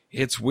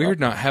It's weird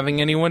not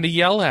having anyone to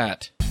yell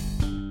at.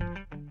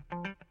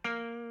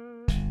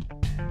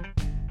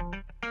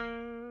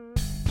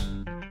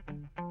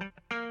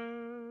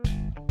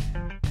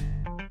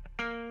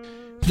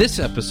 This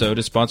episode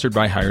is sponsored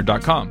by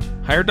Hired.com.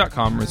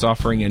 Hired.com is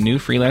offering a new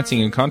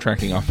freelancing and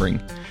contracting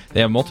offering. They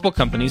have multiple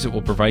companies that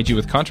will provide you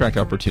with contract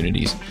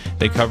opportunities.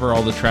 They cover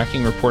all the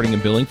tracking, reporting,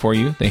 and billing for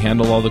you. They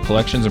handle all the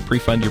collections and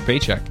pre-fund your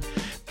paycheck.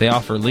 They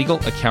offer legal,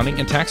 accounting,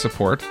 and tax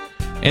support.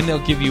 And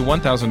they'll give you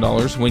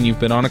 $1,000 when you've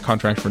been on a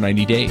contract for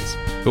 90 days.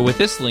 But with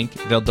this link,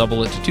 they'll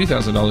double it to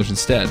 $2,000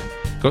 instead.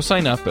 Go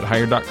sign up at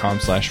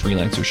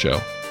Hired.com/freelancer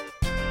show.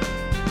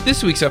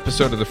 This week's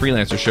episode of The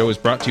Freelancer Show is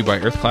brought to you by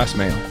Earth Class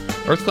Mail.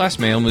 Earth Class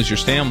Mail moves your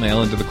snail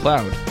mail into the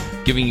cloud,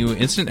 giving you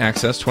instant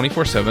access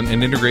 24/7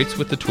 and integrates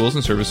with the tools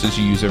and services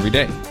you use every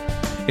day.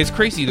 It's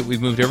crazy that we've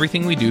moved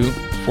everything we do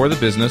for the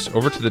business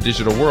over to the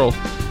digital world,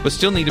 but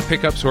still need to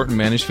pick up, sort, and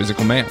manage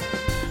physical mail.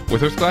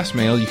 With Earth Class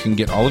Mail, you can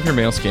get all of your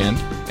mail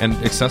scanned and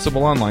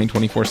accessible online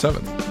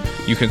 24/7.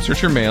 You can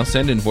search your mail,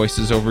 send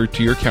invoices over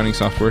to your accounting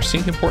software,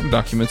 sync important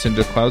documents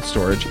into cloud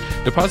storage,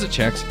 deposit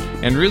checks,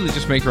 and really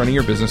just make running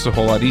your business a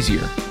whole lot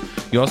easier.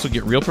 You also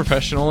get real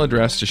professional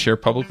address to share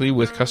publicly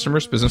with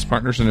customers, business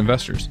partners, and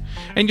investors.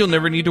 And you'll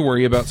never need to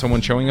worry about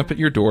someone showing up at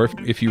your door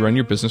if you run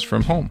your business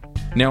from home.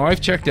 Now, I've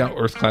checked out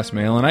Earth Class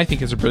Mail, and I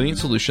think it's a brilliant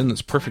solution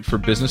that's perfect for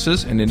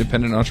businesses and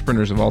independent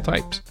entrepreneurs of all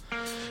types.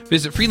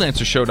 Visit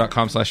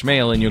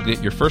freelancershow.com/mail and you'll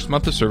get your first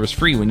month of service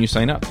free when you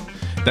sign up.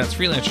 That's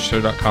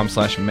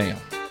freelancershow.com/mail.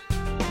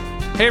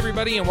 Hey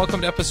everybody, and welcome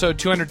to episode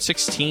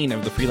 216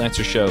 of The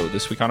Freelancer Show.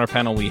 This week on our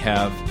panel we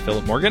have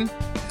Philip Morgan.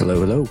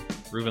 Hello, hello.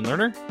 Reuven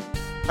Lerner.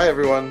 Hi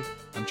everyone.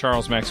 I'm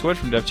Charles Max Wood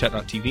from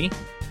DevChat.tv.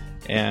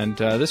 And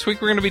this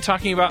week we're going to be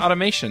talking about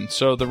automation.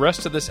 So the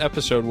rest of this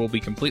episode will be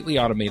completely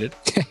automated.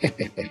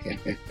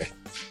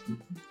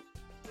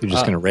 You're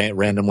just going to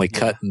randomly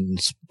cut and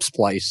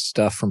splice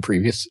stuff from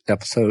previous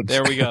episodes.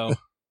 There we go.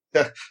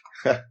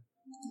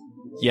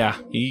 Yeah,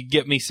 you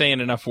get me saying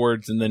enough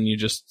words and then you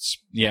just,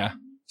 yeah.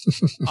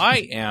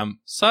 I am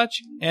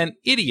such an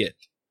idiot.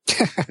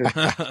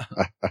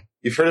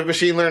 You've heard of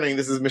machine learning.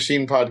 This is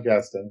machine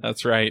podcasting.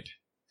 That's right.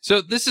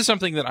 So this is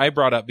something that I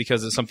brought up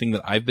because it's something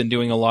that I've been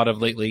doing a lot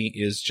of lately,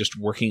 is just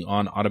working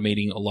on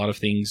automating a lot of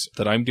things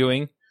that I'm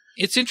doing.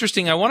 It's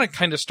interesting. I want to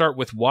kind of start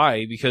with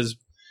why, because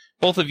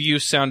both of you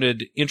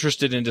sounded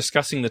interested in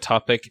discussing the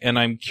topic, and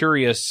I'm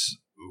curious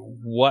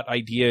what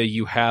idea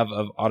you have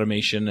of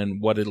automation and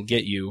what it'll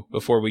get you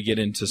before we get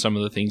into some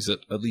of the things that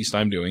at least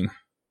I'm doing.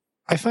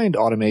 I find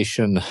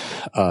automation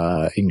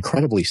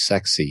incredibly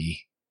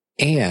sexy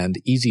and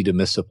easy to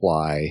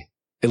misapply,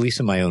 at least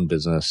in my own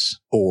business,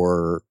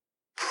 or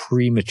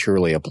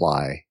prematurely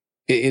apply.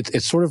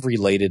 It's sort of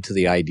related to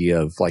the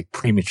idea of like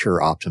premature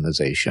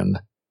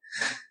optimization.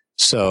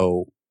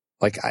 So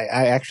like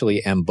I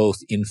actually am both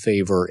in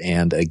favor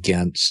and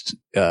against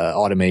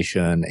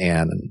automation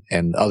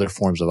and other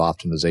forms of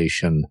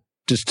optimization,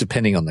 just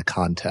depending on the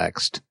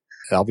context.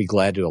 I'll be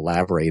glad to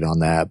elaborate on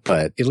that,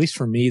 but at least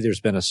for me, there's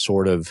been a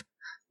sort of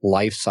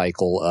life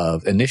cycle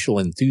of initial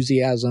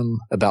enthusiasm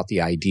about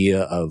the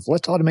idea of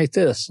let's automate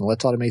this and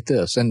let's automate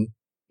this. And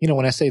you know,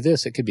 when I say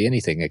this, it could be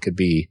anything. It could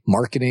be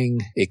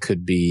marketing. It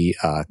could be,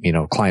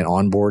 client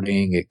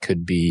onboarding. It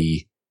could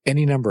be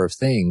any number of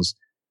things.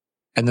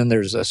 And then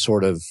there's a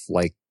sort of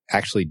like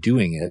actually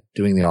doing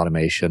the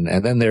automation.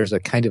 And then there's a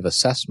kind of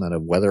assessment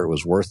of whether it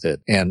was worth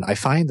it. And I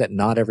find that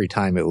not every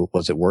time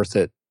was it worth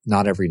it.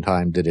 Not every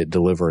time did it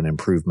deliver an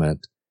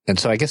improvement. And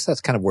so I guess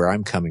that's kind of where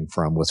I'm coming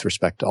from with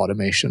respect to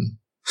automation.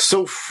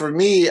 So for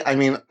me, I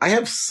mean, I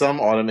have some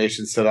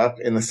automation set up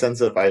in the sense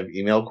that I have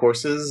email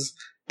courses.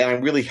 And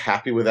I'm really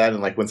happy with that.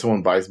 And like when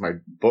someone buys my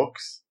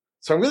books,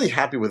 so I'm really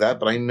happy with that.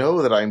 But I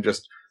know that I'm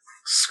just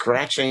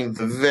scratching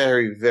the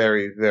very,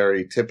 very,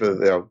 very tip of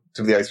the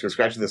iceberg,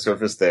 scratching the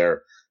surface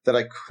there, that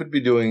I could be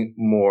doing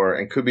more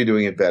and could be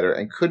doing it better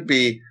and could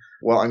be,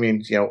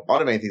 automating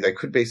things. I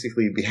could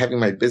basically be having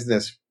my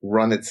business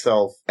run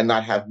itself and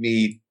not have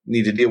me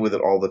need to deal with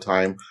it all the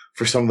time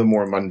for some of the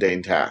more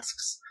mundane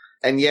tasks.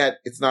 And yet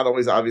it's not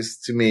always obvious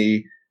to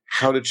me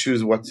how to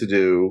choose what to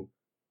do.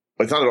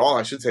 It's not at all,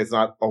 I should say it's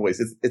not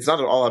always. It's not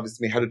at all obvious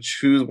to me how to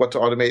choose what to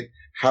automate,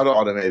 how to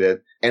automate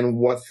it, and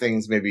what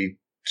things maybe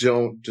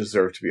don't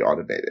deserve to be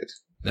automated.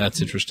 That's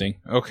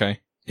interesting. Okay.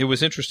 It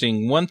was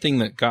interesting. One thing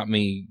that got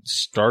me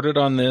started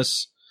on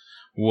this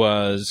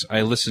was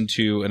I listened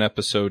to an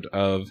episode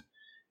of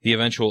The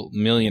Eventual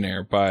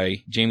Millionaire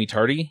by Jamie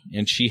Tardy,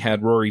 and she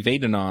had Rory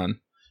Vaden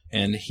on,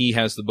 and he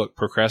has the book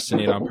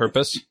Procrastinate on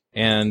Purpose.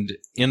 And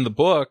in the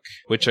book,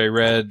 which I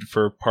read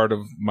for part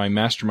of my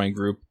mastermind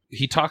group,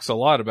 he talks a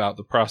lot about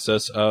the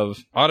process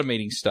of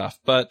automating stuff,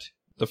 but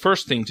the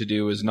first thing to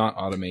do is not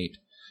automate.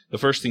 The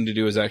first thing to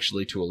do is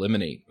actually to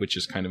eliminate, which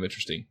is kind of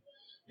interesting.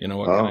 You know,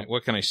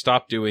 what can I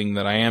stop doing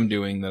that I am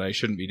doing that I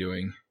shouldn't be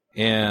doing?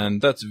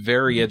 And that's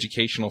very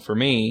educational for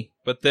me.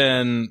 But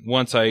then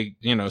once I,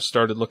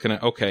 started looking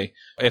at, okay,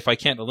 if I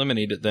can't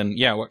eliminate it, then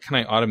what can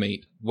I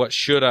automate? What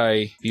should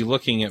I be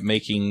looking at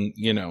making,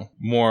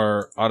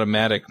 more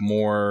automatic,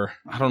 more,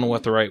 I don't know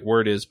what the right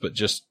word is, but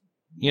just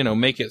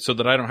make it so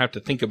that I don't have to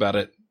think about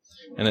it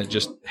and it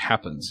just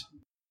happens.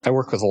 I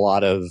work with a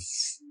lot of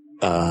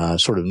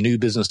sort of new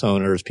business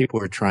owners, people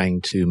who are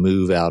trying to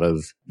move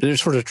they're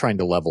sort of trying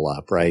to level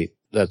up, right?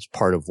 That's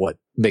part of what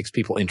makes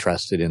people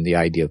interested in the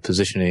idea of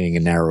positioning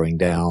and narrowing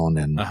down.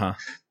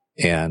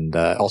 And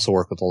also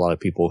work with a lot of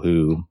people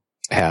who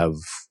have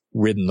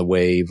ridden the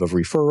wave of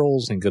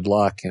referrals and good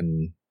luck,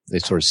 and they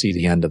sort of see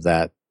the end of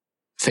that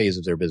phase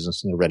of their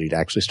business and they're ready to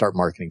actually start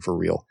marketing for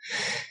real.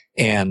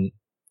 And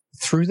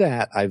through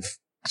that, I've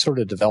sort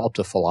of developed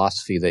a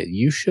philosophy that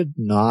you should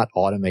not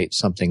automate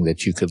something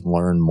that you could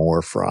learn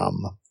more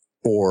from,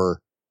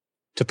 or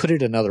to put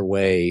it another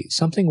way,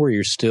 something where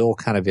you're still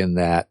kind of in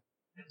the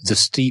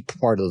steep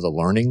part of the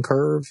learning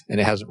curve and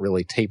it hasn't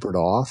really tapered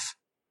off.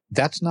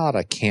 That's not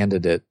a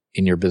candidate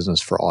in your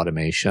business for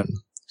automation.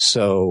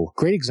 So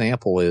great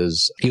example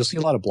is you'll see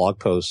a lot of blog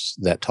posts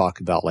that talk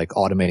about like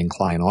automating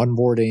client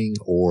onboarding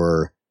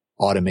or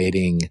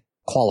automating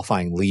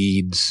qualifying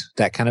leads,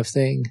 that kind of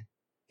thing.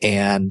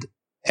 And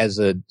as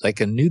a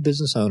new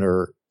business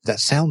owner, that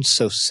sounds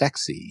so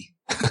sexy.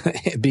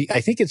 I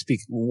think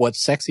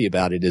what's sexy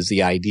about it is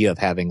the idea of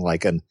having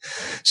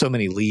so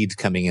many leads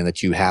coming in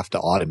that you have to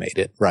automate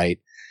it, right?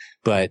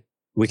 But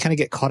we kind of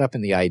get caught up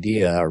in the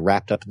idea, or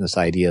wrapped up in this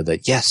idea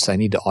that, yes, I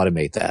need to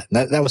automate that.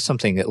 And that was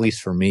something, at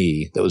least for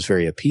me, that was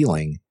very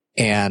appealing.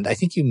 And I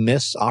think you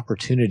miss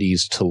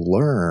opportunities to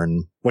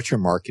learn what your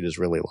market is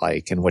really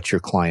like and what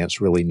your clients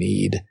really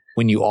need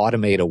when you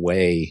automate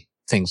away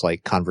things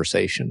like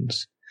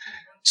conversations.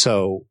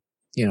 So,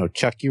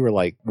 Chuck, you were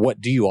like,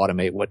 what do you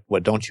automate?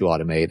 What don't you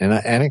automate? And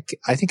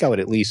I think I would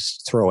at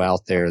least throw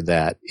out there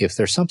that if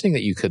there's something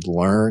that you could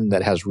learn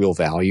that has real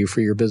value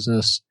for your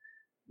business,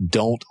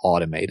 don't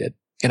automate it.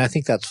 And I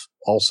think that's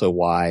also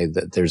why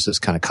that there's this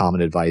kind of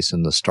common advice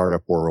in the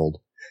startup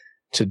world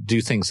to do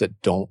things that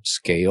don't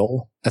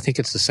scale. I think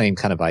it's the same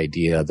kind of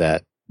idea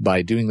that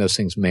by doing those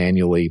things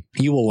manually,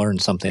 you will learn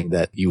something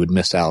that you would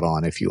miss out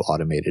on if you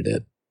automated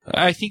it.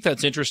 I think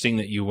that's interesting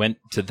that you went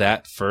to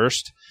that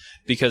first,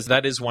 because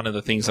that is one of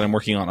the things that I'm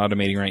working on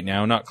automating right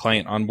now, not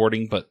client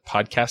onboarding, but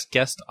podcast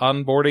guest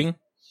onboarding.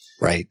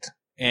 Right.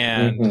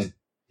 And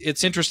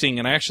it's interesting,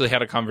 and I actually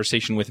had a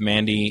conversation with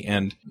Mandy,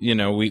 and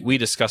we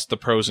discussed the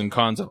pros and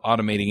cons of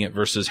automating it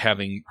versus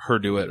having her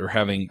do it or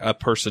having a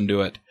person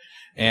do it.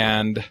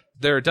 And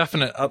there are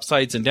definite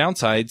upsides and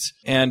downsides,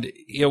 and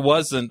it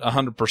wasn't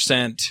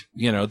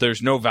 100%,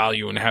 there's no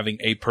value in having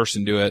a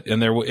person do it,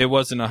 and it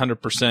wasn't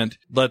 100%,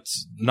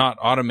 let's not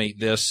automate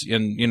this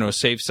and,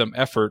 save some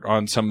effort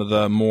on some of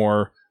the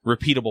more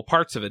repeatable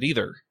parts of it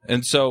either.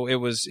 And so it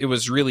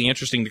was really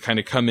interesting to kind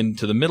of come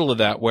into the middle of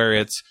that, where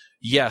it's,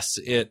 yes,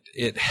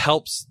 it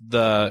helps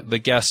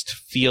the guest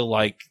feel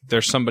like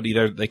there's somebody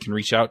there that they can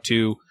reach out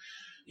to,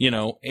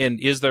 and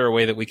is there a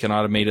way that we can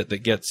automate it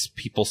that gets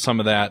people some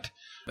of that,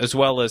 as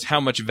well as how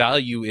much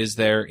value is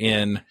there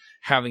in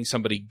having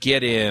somebody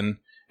get in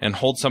and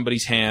hold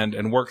somebody's hand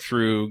and work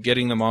through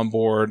getting them on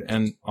board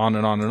and on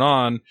and on and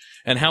on,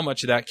 and how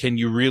much of that can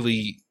you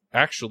really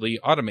actually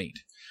automate,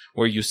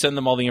 where you send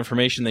them all the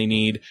information they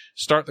need,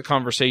 start the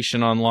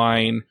conversation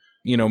online,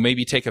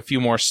 maybe take a few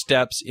more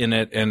steps in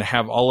it and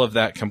have all of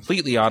that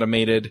completely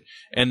automated,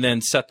 and then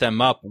set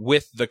them up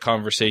with the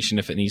conversation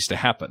if it needs to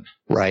happen.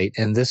 Right.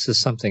 And this is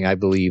something I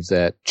believe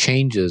that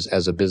changes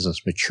as a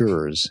business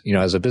matures.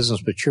 As a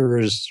business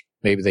matures,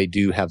 maybe they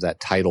do have that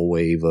tidal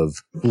wave of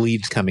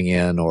leads coming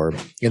in, or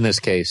in this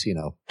case,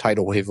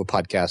 tidal wave of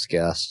podcast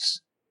guests.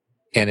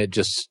 And it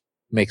just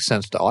makes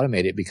sense to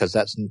automate it because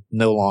that's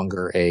no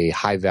longer a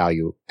high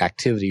value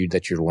activity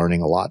that you're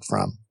learning a lot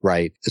from,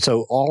 right?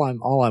 So all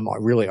I'm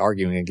really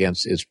arguing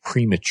against is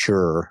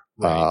premature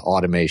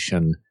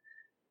automation.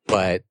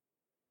 But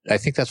I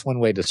think that's one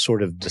way to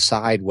sort of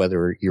decide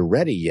whether you're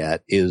ready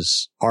yet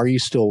is, are you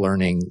still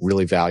learning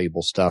really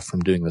valuable stuff from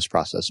doing this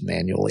process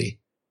manually?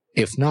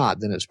 If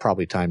not, then it's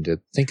probably time to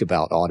think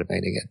about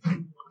automating it.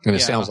 And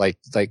it sounds like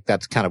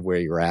that's kind of where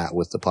you're at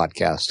with the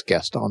podcast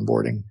guest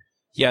onboarding.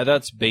 Yeah,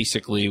 that's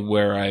basically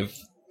where I've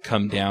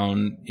come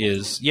down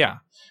is,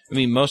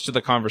 most of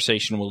the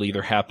conversation will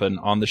either happen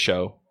on the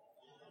show,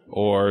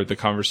 or the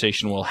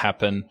conversation will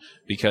happen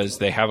because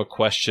they have a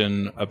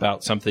question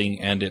about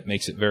something and it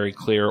makes it very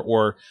clear,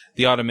 or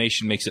the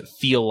automation makes it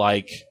feel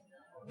like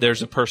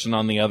there's a person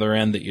on the other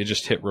end that you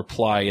just hit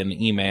reply in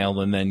the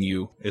email, and then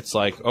it's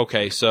like,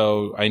 okay,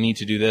 so I need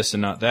to do this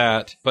and not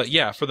that. But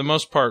yeah, for the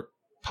most part,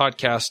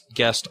 podcast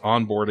guest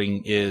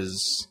onboarding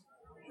is,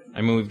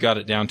 we've got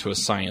it down to a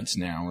science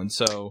now. And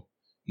so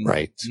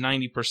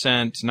 90%,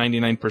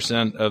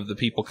 99% of the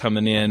people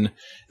coming in,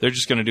 they're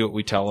just going to do what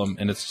we tell them,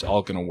 and it's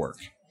all going to work.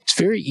 It's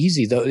very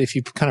easy, though, if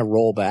you kind of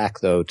roll back,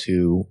 though,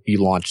 to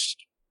you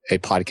launched a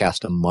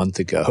podcast a month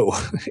ago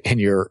and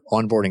you're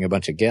onboarding a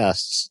bunch of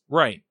guests.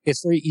 Right.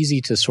 It's very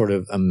easy to sort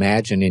of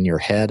imagine in your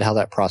head how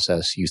that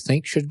process you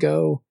think should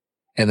go,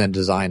 and then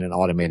design an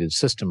automated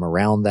system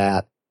around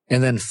that,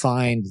 and then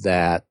find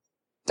that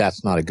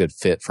that's not a good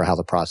fit for how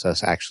the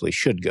process actually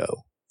should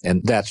go.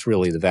 And that's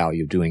really the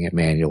value of doing it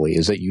manually,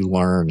 is that you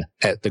learn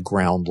at the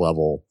ground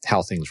level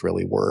how things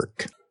really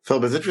work.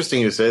 Philip, it's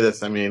interesting you say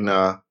this. I mean,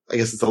 I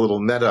guess it's a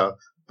little meta,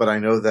 but I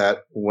know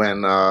that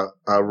when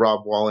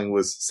Rob Walling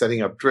was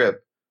setting up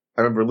Drip,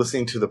 I remember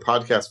listening to the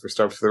podcast for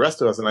Start for the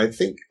Rest of Us, and I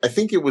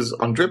think it was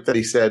on Drip that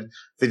he said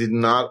they did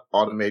not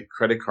automate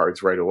credit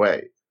cards right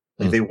away.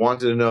 Like they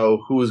wanted to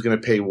know who was going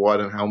to pay what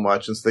and how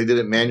much, and so they did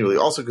it manually.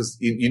 Also, because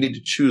you need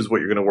to choose what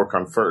you're going to work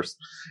on first.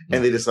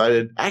 And they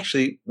decided,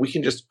 actually, we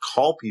can just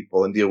call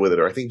people and deal with it,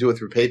 or I think do it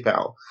through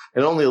PayPal.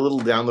 And only a little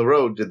down the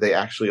road did they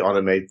actually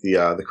automate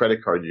the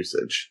credit card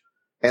usage.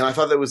 And I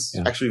thought that was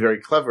actually very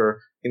clever,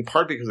 in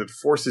part because it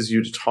forces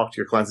you to talk to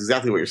your clients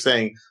exactly what you're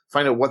saying,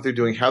 find out what they're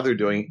doing, how they're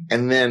doing,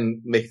 and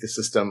then make the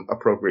system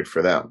appropriate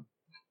for them.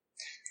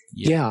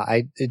 Yeah,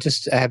 I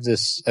have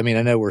this. I mean,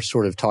 I know we're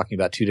sort of talking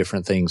about two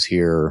different things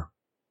here.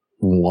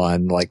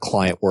 One, like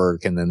client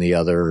work, and then the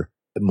other,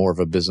 more of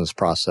a business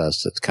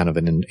process that's kind of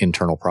an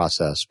internal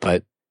process.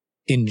 But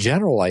in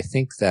general, I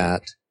think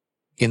that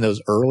in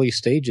those early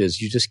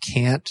stages, you just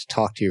can't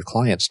talk to your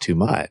clients too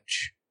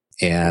much.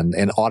 And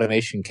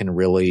automation can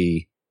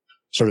really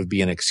sort of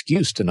be an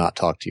excuse to not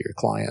talk to your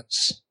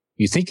clients.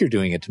 You think you're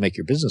doing it to make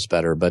your business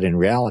better, but in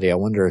reality, I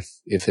wonder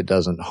if it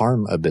doesn't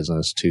harm a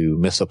business to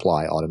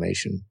misapply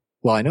automation.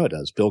 Well, I know it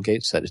does. Bill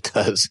Gates said it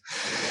does.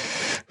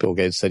 Bill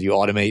Gates said you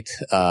automate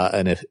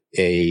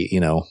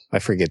I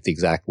forget the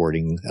exact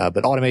wording,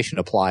 but automation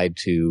applied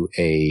to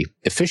a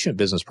efficient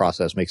business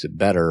process makes it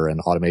better,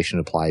 and automation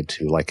applied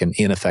to like an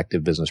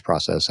ineffective business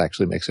process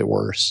actually makes it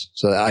worse.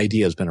 So the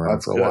idea has been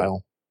around for a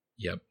while.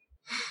 Yep.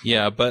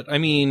 Yeah, but I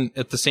mean,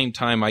 at the same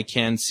time, I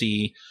can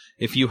see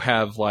if you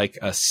have like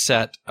a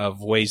set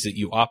of ways that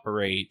you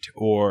operate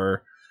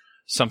or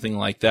something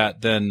like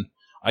that, then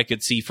I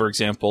could see, for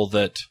example,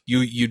 that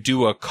you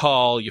do a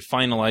call, you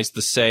finalize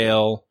the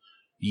sale,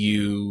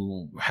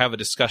 you have a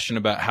discussion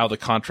about how the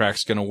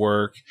contract's going to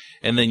work,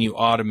 and then you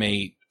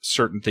automate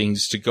certain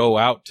things to go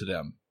out to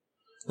them,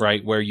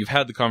 right? Where you've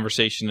had the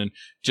conversation, and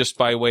just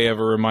by way of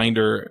a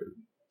reminder,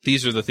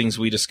 these are the things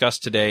we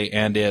discussed today,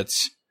 and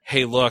it's,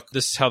 hey, look,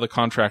 this is how the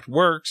contract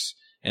works,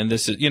 and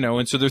this is,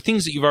 and so there are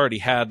things that you've already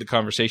had the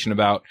conversation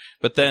about,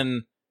 but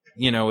then,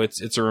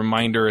 it's a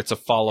reminder, it's a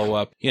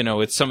follow-up,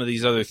 it's some of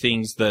these other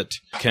things that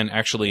can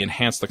actually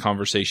enhance the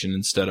conversation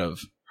instead of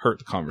hurt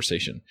the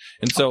conversation.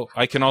 And so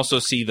I can also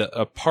see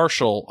a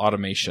partial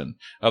automation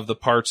of the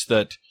parts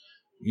that,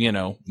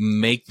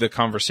 make the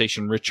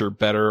conversation richer,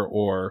 better,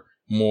 or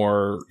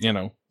more,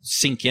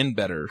 sink in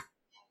better,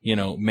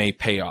 may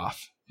pay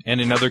off. And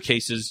in other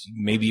cases,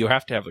 maybe you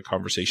have to have the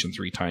conversation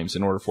 3 times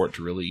in order for it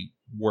to really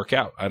work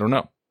out. I don't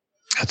know.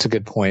 That's a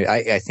good point.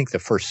 I think the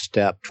first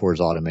step towards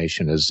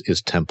automation is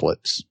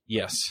templates.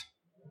 Yes.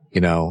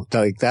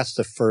 That's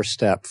the first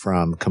step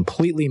from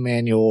completely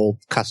manual,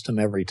 custom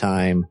every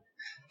time,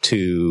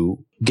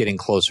 to getting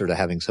closer to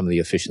having some of the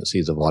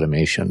efficiencies of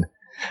automation.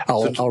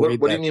 What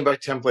do you mean by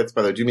templates,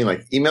 by the way? Do you mean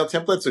like email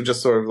templates, or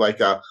just sort of like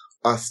a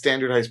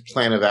standardized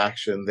plan of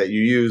action that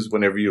you use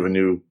whenever you have a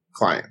new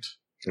client?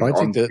 I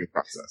think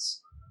process.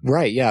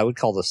 Right. Yeah. I would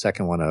call the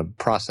second one a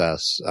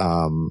process.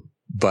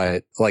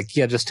 But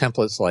just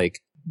templates,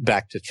 like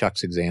back to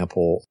Chuck's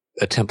example,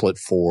 a template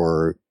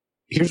for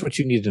here's what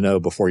you need to know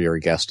before you're a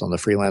guest on the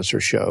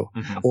Freelancer show,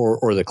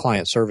 or the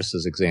client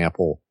services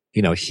example.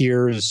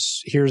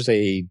 Here's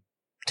a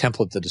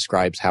template that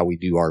describes how we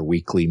do our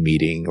weekly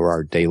meeting or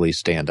our daily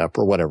stand up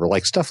or whatever,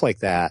 like stuff like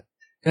that.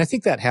 And I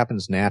think that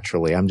happens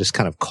naturally. I'm just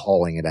kind of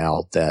calling it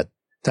out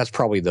that's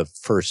probably the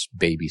first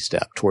baby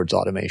step towards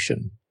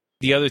automation.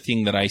 The other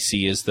thing that I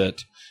see is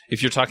that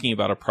if you're talking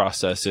about a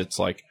process, it's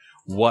like,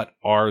 what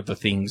are the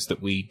things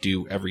that we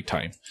do every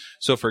time?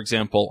 So, for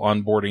example,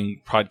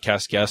 onboarding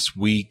podcast guests,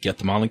 we get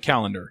them on the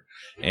calendar,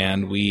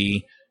 and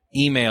we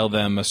email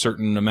them a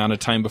certain amount of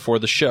time before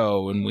the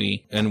show, and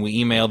we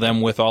email them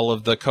with all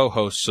of the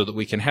co-hosts so that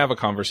we can have a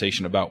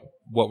conversation about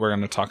what we're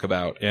going to talk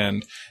about,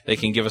 and they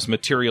can give us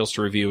materials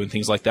to review and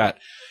things like that.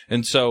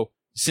 And so,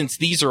 since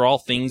these are all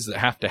things that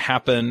have to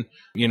happen,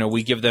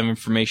 we give them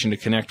information to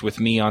connect with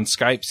me on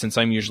Skype, since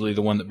I'm usually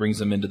the one that brings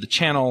them into the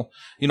channel.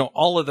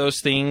 All of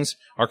those things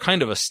are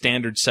kind of a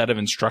standard set of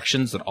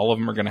instructions that all of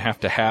them are going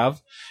to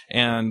have.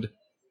 And,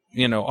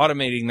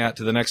 automating that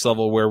to the next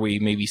level where we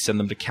maybe send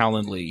them to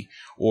Calendly,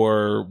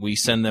 or we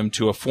send them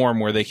to a form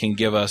where they can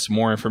give us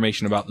more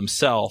information about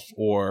themselves,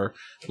 or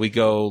we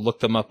go look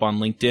them up on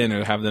LinkedIn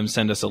or have them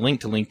send us a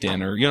link to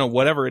LinkedIn, or,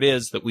 whatever it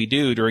is that we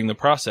do during the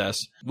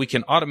process. We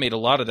can automate a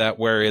lot of that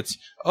where it's,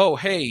 oh,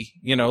 hey,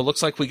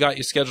 looks like we got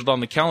you scheduled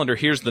on the calendar.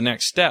 Here's the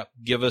next step.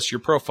 Give us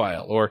your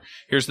profile. Or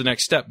here's the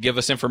next step. Give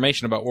us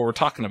information about what we're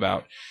talking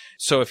about.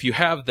 So if you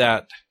have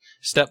that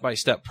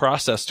step-by-step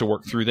process to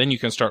work through, then you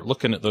can start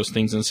looking at those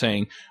things and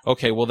saying,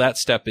 okay, well, that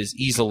step is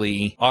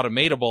easily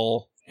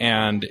automatable,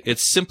 and it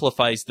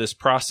simplifies this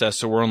process,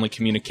 so we're only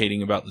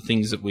communicating about the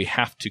things that we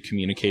have to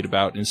communicate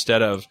about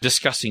instead of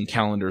discussing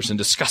calendars and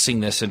discussing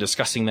this and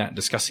discussing that and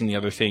discussing the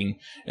other thing.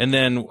 And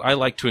then I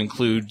like to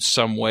include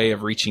some way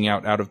of reaching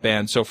out of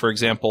band. So, for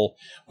example,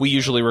 we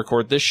usually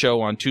record this show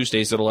on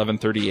Tuesdays at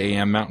 11:30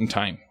 a.m. Mountain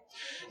Time.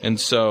 And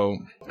so,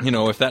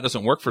 if that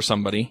doesn't work for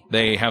somebody,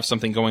 they have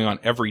something going on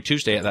every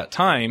Tuesday at that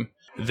time,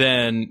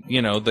 then,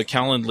 the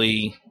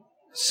Calendly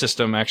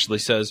system actually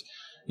says,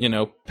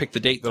 pick the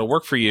date that'll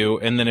work for you.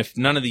 And then if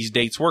none of these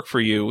dates work for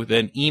you,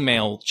 then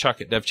email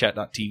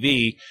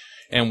chuck@devchat.tv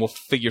and we'll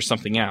figure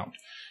something out.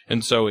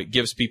 And so it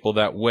gives people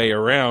that way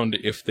around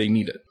if they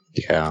need it.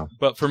 Yeah.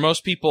 But for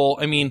most people,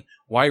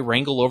 why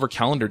wrangle over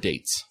calendar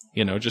dates?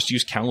 Just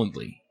use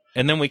Calendly.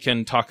 And then we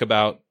can talk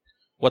about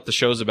what the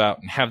show's about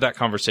and have that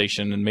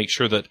conversation and make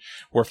sure that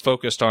we're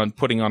focused on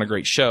putting on a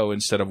great show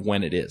instead of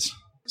when it is.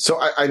 So,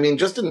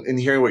 just in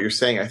hearing what you're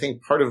saying, I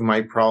think part of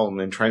my problem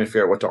in trying to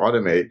figure out what to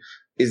automate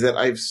is that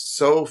I have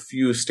so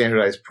few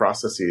standardized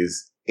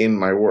processes in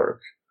my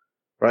work,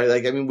 right?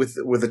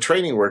 With the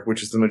training work,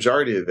 which is the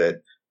majority of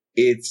it,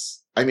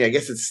 I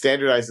guess it's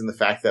standardized in the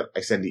fact that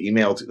I send the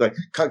email to,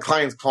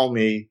 clients call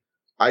me,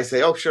 I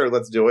say, oh, sure,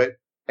 let's do it.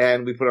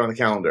 And we put it on the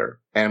calendar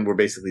and we're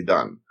basically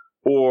done.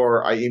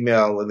 Or I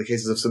email, in the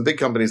cases of some big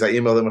companies, I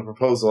email them a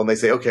proposal and they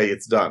say, okay,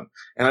 it's done.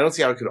 And I don't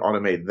see how I could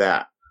automate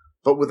that.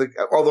 But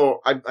although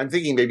I'm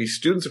thinking maybe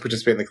students who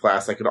participate in the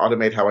class, I could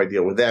automate how I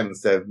deal with them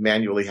instead of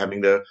manually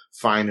having to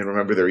find and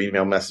remember their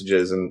email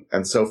messages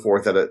and so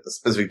forth at a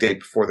specific date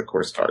before the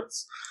course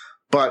starts.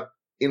 But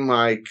in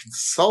my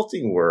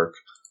consulting work,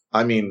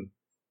 I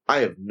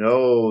have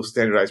no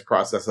standardized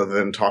process other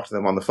than talk to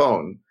them on the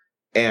phone.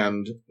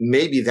 And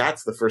maybe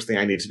that's the first thing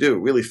I need to do,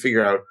 really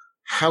figure out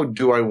how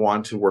do I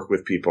want to work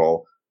with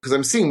people? Because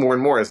I'm seeing more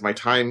and more as my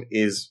time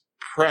is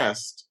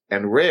pressed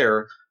and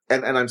rare.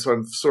 And I'm sort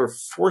of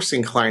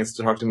forcing clients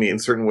to talk to me in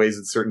certain ways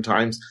at certain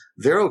times.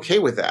 They're okay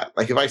with that.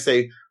 If I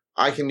say,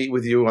 I can meet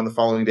with you on the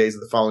following days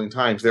at the following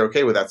times, they're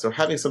okay with that. So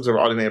having some sort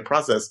of automated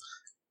process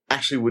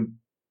actually would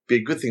be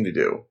a good thing to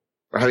do.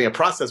 Or having a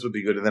process would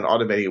be good, and then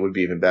automating it would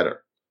be even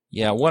better.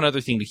 Yeah, one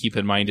other thing to keep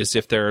in mind is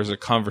if there is a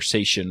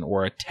conversation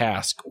or a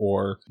task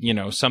or,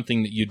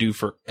 something that you do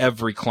for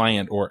every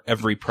client or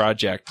every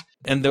project.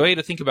 And the way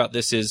to think about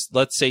this is,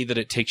 let's say that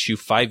it takes you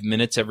 5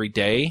 minutes every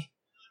day.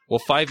 Well,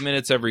 5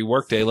 minutes every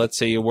workday, let's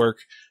say you work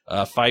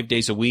 5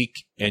 days a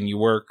week and you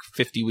work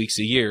 50 weeks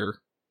a year.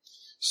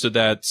 So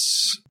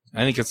that's,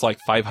 I think it's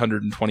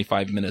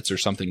 525 minutes or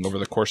something over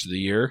the course of the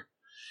year.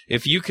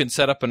 If you can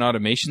set up an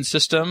automation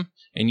system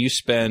and you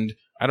spend,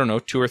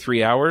 2 or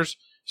 3 hours,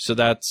 so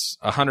that's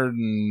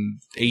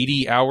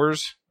 180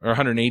 hours or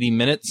 180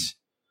 minutes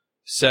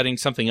setting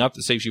something up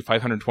that saves you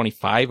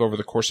 525 over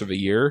the course of a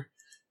year,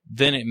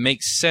 then it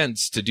makes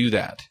sense to do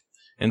that.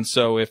 And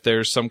so if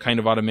there's some kind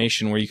of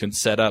automation where you can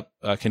set up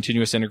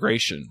continuous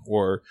integration,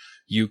 or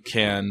you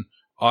can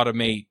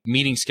automate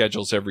meeting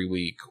schedules every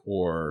week,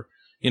 or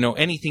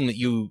anything that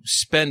you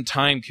spend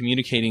time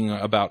communicating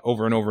about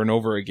over and over and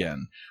over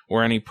again,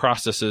 or any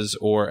processes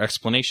or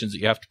explanations that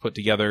you have to put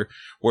together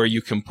where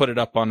you can put it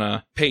up on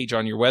a page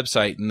on your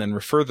website and then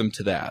refer them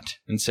to that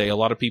and say, a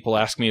lot of people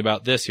ask me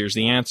about this, here's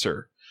the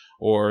answer,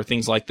 or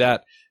things like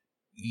that.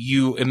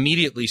 You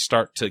immediately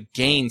start to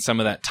gain some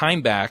of that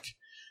time back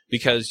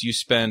because you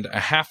spend a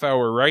half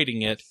hour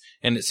writing it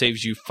and it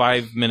saves you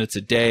 5 minutes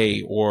a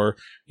day, or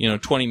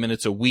 20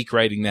 minutes a week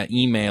writing that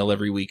email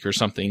every week or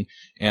something.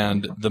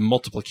 And the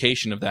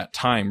multiplication of that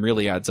time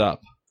really adds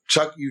up.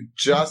 Chuck, you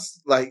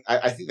just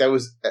I think that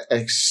was an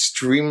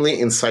extremely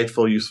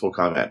insightful, useful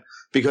comment,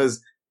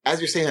 because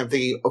as you're saying, I'm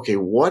thinking, okay,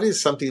 what is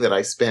something that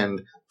I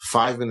spend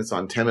 5 minutes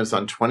on, 10 minutes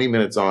on, 20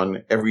 minutes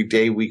on every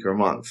day, week, or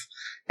month?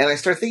 And I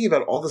start thinking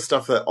about all the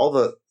stuff that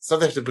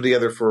I have to put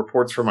together for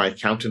reports for my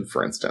accountant,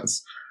 for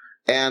instance.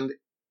 And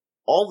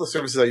all the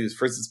services I use,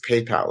 for instance,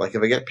 PayPal.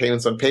 If I get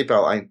payments on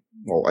PayPal,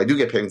 I do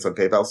get payments on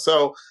PayPal.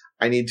 So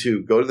I need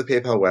to go to the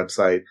PayPal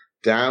website,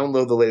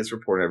 download the latest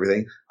report and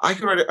everything. I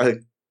could write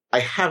I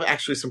have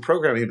actually some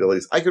programming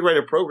abilities. I could write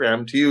a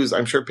program to use,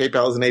 I'm sure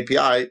PayPal is an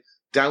API,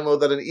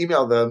 download that and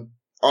email them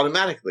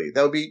automatically.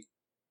 That would be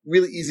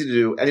really easy to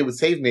do. And it would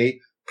save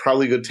me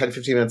probably a good 10,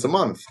 15 minutes a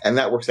month. And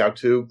that works out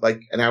to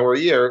an hour a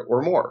year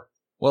or more.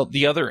 Well,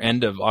 the other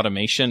end of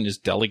automation is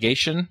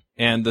delegation.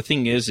 And the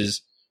thing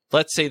is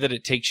let's say that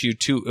it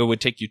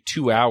would take you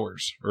 2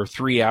 hours or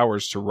 3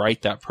 hours to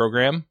write that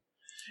program,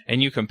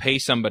 and you can pay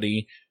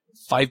somebody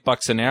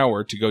 $5 an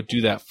hour to go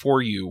do that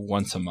for you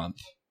once a month,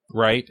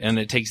 right? And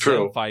it takes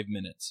them 5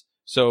 minutes.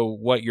 So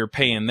what you're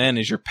paying then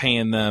is you're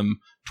paying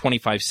them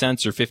 25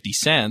 cents or 50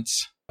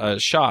 cents a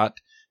shot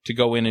to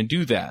go in and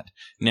do that.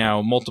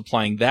 Now,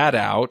 multiplying that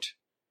out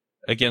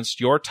against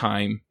your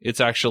time,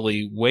 it's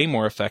actually way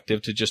more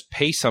effective to just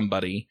pay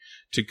somebody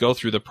to go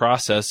through the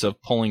process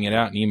of pulling it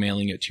out and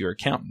emailing it to your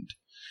accountant.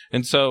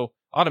 And so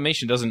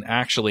automation doesn't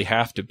actually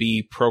have to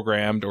be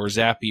programmed or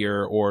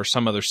Zapier or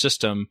some other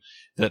system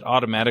that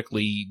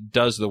automatically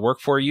does the work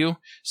for you.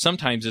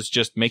 Sometimes it's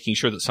just making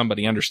sure that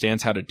somebody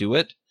understands how to do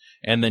it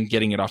and then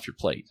getting it off your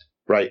plate.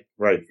 Right.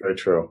 Very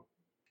true.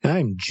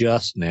 I'm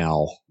just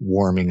now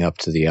warming up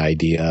to the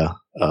idea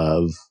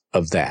of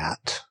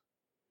that.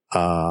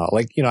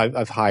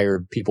 I've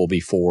hired people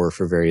before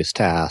for various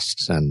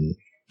tasks and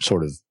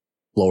sort of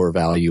lower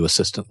value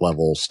assistant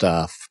level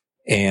stuff.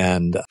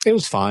 And it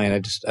was fine.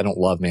 I don't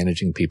love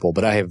managing people,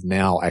 but I have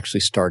now actually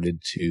started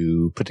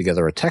to put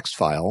together a text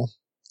file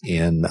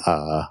in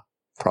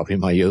probably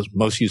my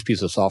most used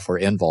piece of software,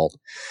 nVault,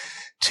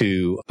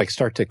 to like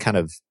start to kind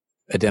of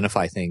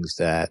identify things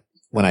that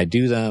when I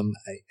do them,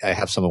 I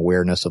have some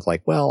awareness of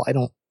like, well, I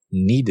don't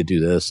need to do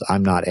this.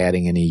 I'm not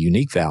adding any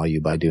unique value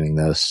by doing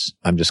this.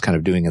 I'm just kind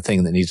of doing a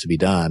thing that needs to be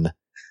done.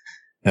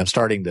 And I'm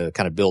starting to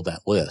kind of build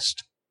that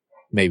list.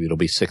 Maybe it'll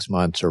be 6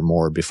 months or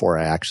more before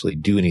I actually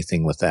do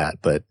anything with that.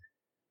 But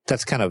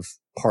that's kind of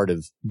part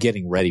of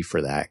getting ready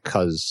for that,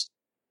 because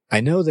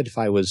I know that if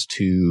I was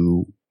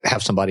to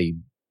have somebody,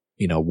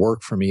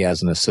 work for me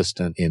as an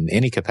assistant in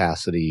any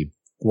capacity,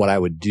 what I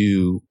would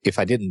do if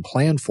I didn't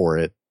plan for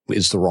it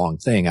is the wrong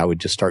thing. I would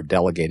just start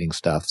delegating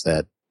stuff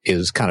that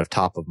is kind of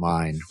top of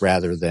mind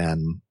rather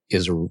than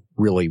is a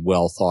really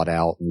well thought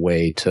out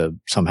way to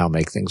somehow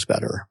make things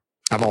better.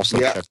 I'm also,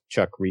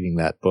 Chuck, reading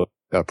that book,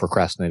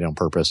 Procrastinate on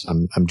Purpose.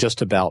 I'm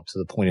just about to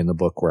the point in the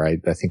book where I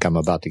think I'm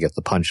about to get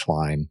the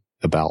punchline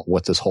about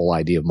what this whole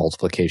idea of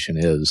multiplication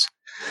is.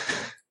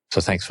 So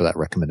thanks for that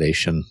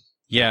recommendation.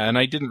 Yeah, and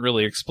I didn't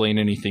really explain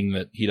anything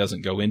that he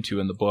doesn't go into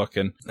in the book.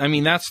 And I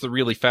mean, that's the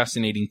really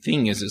fascinating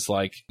thing is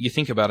like, you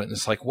think about it and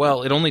it's like,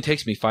 well, it only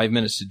takes me 5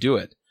 minutes to do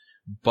it.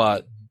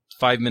 But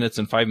 5 minutes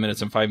and 5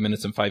 minutes and 5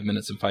 minutes and 5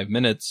 minutes and 5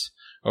 minutes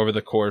over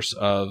the course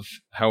of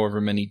however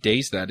many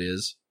days that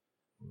is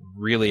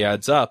really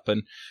adds up.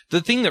 And the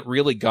thing that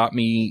really got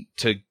me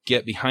to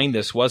get behind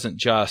this wasn't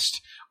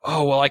just,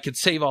 oh, well, I could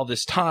save all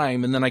this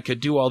time and then I could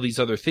do all these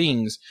other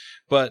things.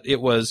 But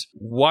it was,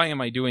 why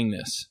am I doing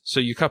this? So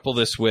you couple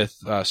this with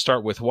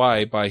Start With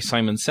Why by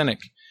Simon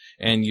Sinek,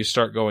 and you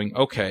start going,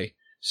 okay,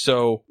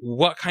 so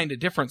what kind of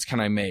difference can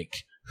I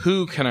make?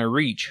 Who can I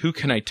reach? Who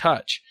can I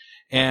touch?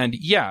 And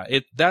yeah,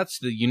 that's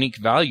the unique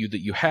value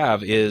that you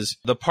have, is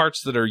the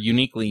parts that are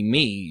uniquely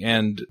me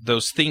and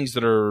those things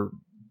that are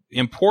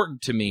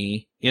important to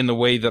me in the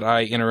way that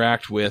I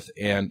interact with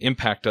and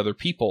impact other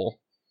people.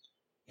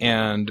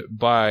 And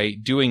by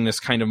doing this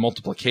kind of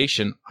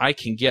multiplication, I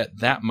can get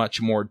that much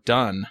more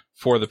done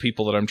for the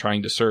people that I'm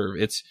trying to serve.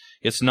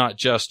 It's not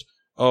just,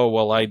 oh,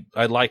 well, I'd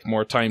like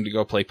more time to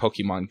go play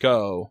Pokemon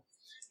Go.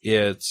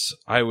 It's,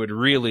 I would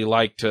really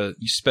like to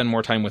spend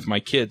more time with my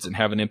kids and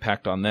have an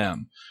impact on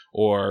them.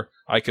 Or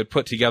I could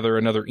put together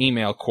another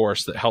email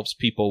course that helps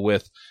people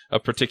with a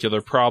particular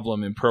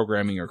problem in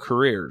programming or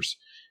careers.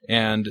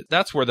 And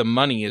that's where the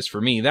money is for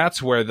me.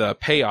 That's where the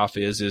payoff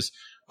is,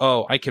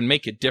 oh, I can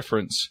make a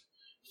difference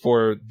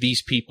for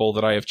these people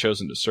that I have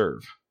chosen to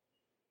serve.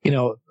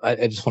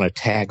 I just want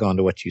to tag on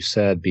to what you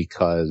said,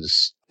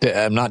 because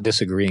I'm not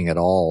disagreeing at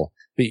all.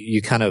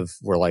 You kind of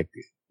were like,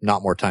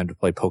 not more time to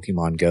play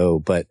Pokemon Go,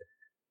 but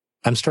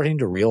I'm starting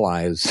to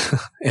realize,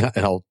 and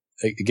I'll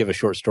give a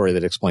short story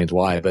that explains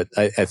why, but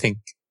I think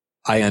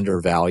I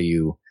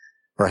undervalue,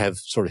 or have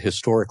sort of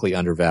historically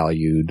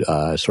undervalued,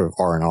 sort of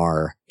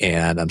R&R.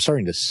 And I'm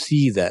starting to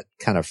see that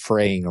kind of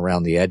fraying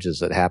around the edges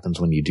that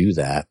happens when you do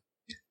that.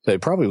 So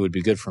it probably would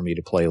be good for me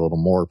to play a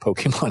little more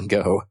Pokemon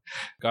Go.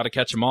 Got to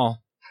catch them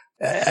all.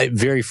 I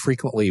very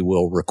frequently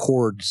will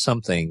record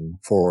something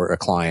for a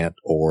client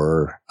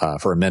or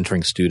for a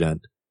mentoring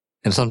student.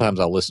 And sometimes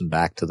I'll listen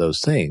back to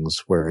those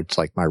things where it's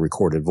like my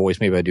recorded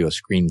voice. Maybe I do a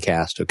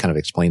screencast to kind of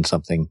explain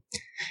something.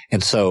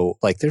 And so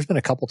like there's been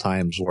a couple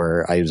times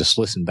where I just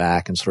listen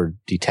back and sort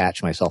of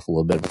detach myself a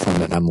little bit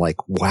from it. And I'm like,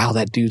 wow,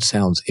 that dude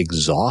sounds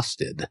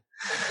exhausted.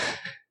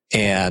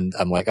 And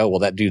I'm like, oh, well,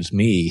 that dude's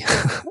me.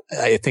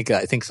 I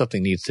think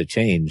something needs to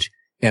change.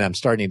 And I'm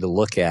starting to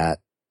look at,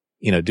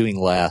 doing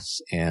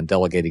less and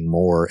delegating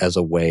more as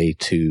a way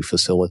to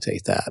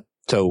facilitate that.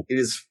 So it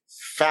is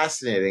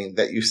fascinating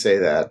that you say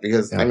that,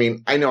 because I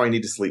mean, I know I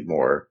need to sleep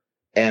more.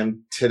 And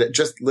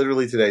just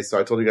literally today, so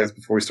I told you guys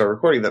before we start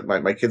recording that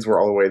my kids were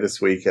all away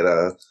this week at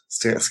a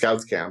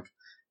Scouts camp.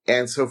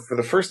 And so for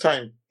the first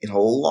time in a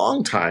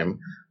long time,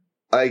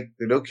 there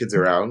are no kids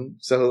around.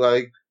 So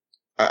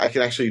I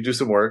can actually do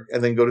some work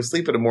and then go to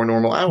sleep at a more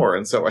normal hour.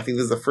 And so I think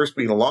this is the first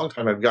week in a long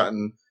time I've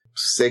gotten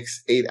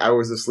 6-8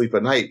 hours of sleep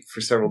a night for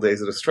several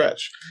days at a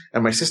stretch.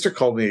 And my sister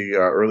called me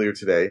earlier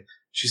today.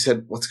 She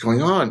said, "What's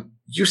going on?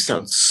 You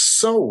sound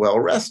so well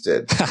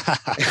rested."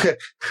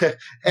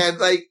 And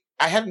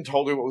I hadn't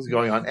told her what was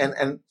going on.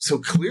 And so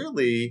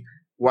clearly,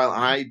 while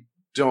I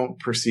don't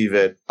perceive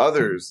it,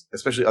 others,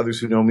 especially others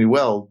who know me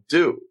well,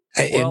 do.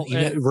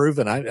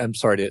 Reuven, I'm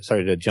sorry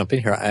to jump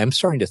in here. I'm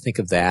starting to think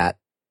of that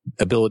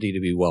ability to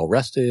be well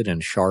rested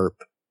and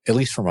sharp, at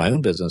least for my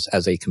own business,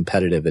 as a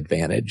competitive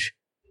advantage.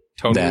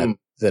 Totally.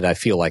 That I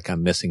feel like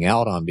I'm missing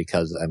out on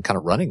because I'm kind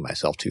of running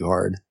myself too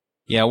hard.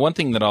 Yeah, one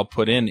thing that I'll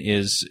put in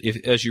is,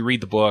 as you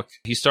read the book,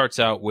 he starts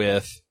out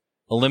with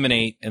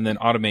eliminate and then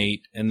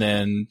automate and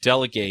then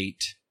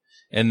delegate,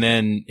 and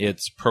then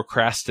it's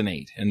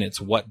procrastinate, and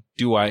it's what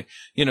do I,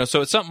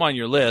 so it's something on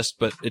your list,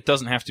 but it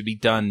doesn't have to be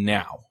done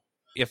now.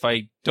 If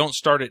I don't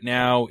start it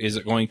now, is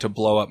it going to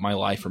blow up my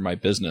life or my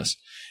business?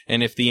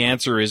 And if the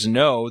answer is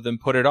no, then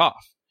put it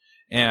off.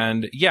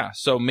 And yeah,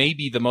 so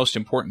maybe the most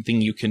important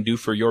thing you can do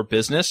for your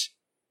business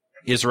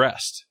is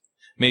rest.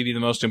 Maybe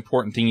the most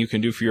important thing you can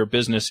do for your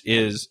business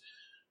is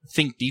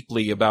think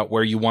deeply about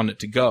where you want it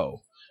to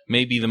go.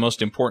 Maybe the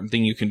most important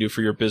thing you can do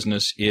for your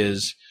business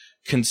is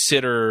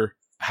consider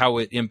how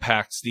it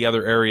impacts the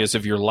other areas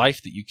of your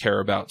life that you care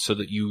about so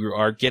that you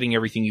are getting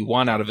everything you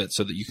want out of it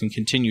so that you can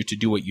continue to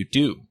do what you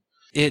do.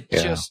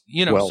 Just,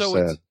 well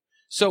said.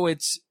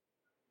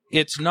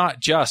 It's not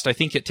just, I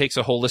think it takes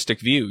a holistic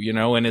view,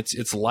 and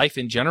it's life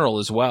in general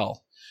as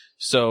well.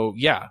 So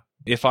yeah,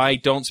 if I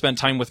don't spend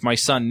time with my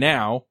son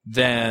now,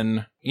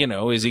 then,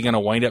 is he going to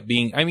wind up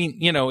being,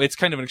 it's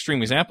kind of an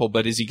extreme example,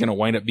 but is he going to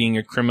wind up being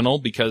a criminal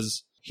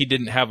because he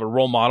didn't have a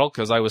role model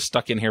because I was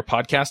stuck in here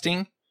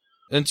podcasting?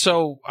 And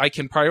so I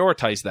can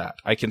prioritize that.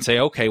 I can say,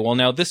 okay, well,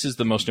 now this is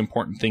the most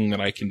important thing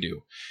that I can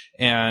do.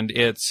 And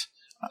it's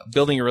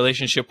building a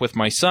relationship with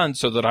my son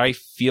so that I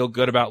feel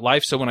good about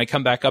life. So when I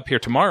come back up here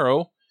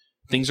tomorrow,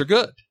 things are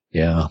good.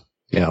 Yeah.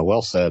 Yeah.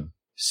 Well said.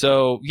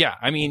 So yeah,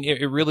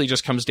 it really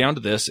just comes down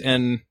to this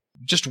and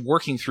just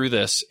working through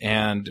this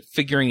and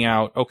figuring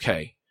out,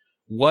 okay,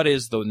 what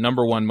is the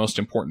number one most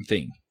important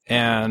thing?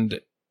 And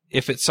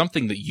if it's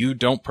something that you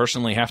don't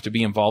personally have to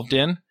be involved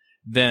in,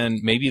 then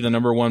maybe the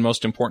number one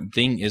most important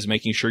thing is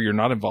making sure you're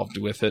not involved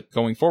with it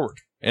going forward.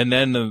 And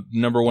then the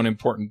number one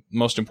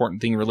most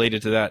important thing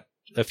related to that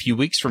a few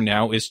weeks from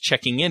now is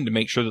checking in to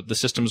make sure that the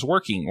system's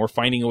working or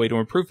finding a way to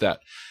improve that.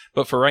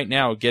 But for right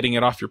now, getting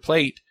it off your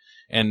plate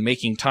and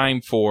making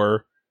time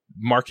for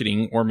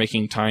marketing or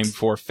making time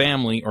for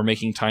family or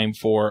making time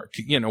for,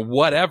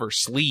 whatever,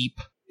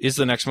 sleep is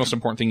the next most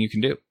important thing you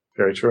can do.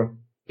 Very true.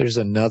 There's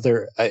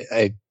another,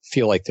 I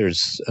feel like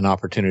there's an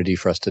opportunity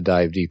for us to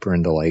dive deeper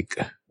into like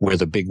where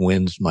the big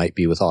wins might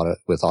be with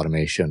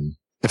automation.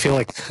 I feel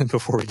like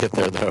before we get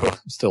there though, I'm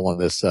still on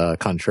this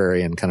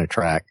contrarian kind of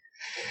track.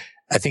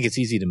 I think it's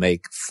easy to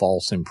make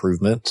false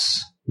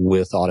improvements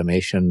with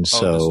automation.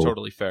 So that's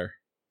totally fair.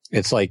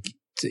 It's like,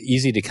 it's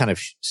easy to kind of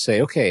say,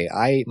 okay,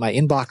 my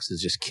inbox is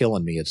just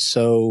killing me. It's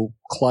so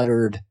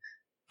cluttered.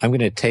 I'm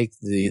going to take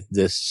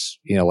this,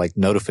 like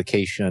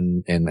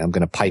notification and I'm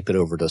going to pipe it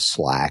over to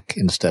Slack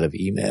instead of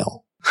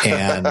email.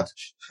 And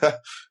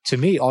to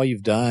me, all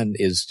you've done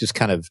is just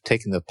kind of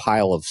taken the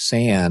pile of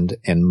sand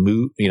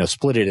and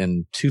split it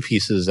in two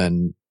pieces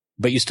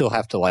but you still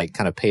have to like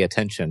kind of pay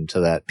attention to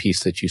that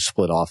piece that you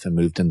split off and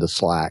moved into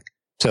Slack.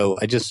 So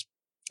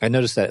I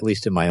noticed that at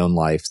least in my own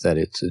life that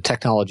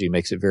technology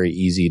makes it very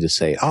easy to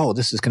say, oh,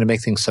 this is going to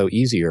make things so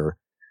easier.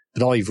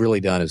 But all you've really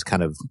done is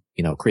kind of,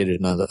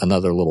 created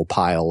another little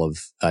pile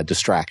of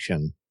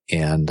distraction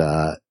and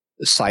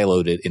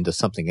siloed it into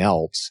something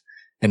else.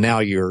 And now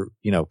you're,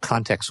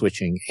 context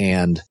switching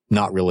and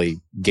not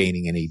really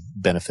gaining any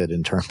benefit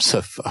in terms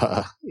of,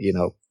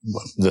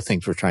 the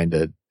things we're trying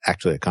to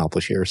actually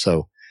accomplish here.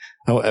 So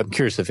I'm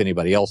curious if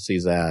anybody else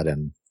sees that.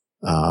 And,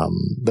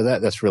 but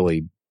that's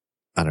really,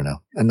 I don't know,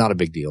 and not a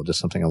big deal, just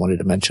something I wanted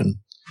to mention.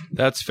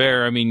 That's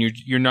fair.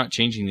 You're not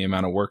changing the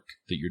amount of work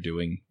that you're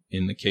doing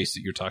in the case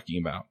that you're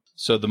talking about.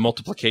 So the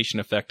multiplication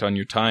effect on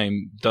your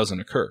time doesn't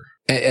occur.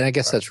 And I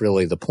guess that's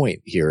really the point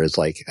here is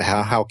like,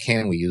 how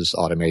can we use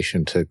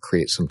automation to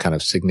create some kind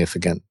of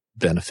significant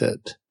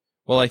benefit?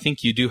 Well, I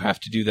think you do have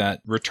to do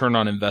that return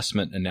on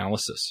investment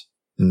analysis.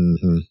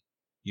 Mm-hmm.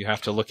 You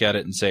have to look at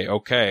it and say,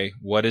 okay,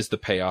 what is the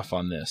payoff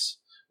on this?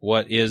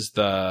 What is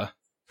the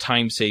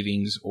time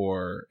savings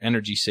or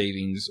energy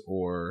savings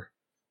or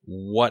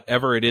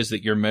whatever it is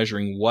that you're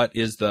measuring? What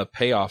is the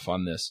payoff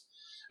on this?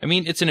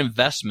 It's an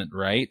investment,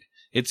 right?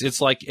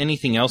 It's like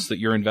anything else that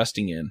you're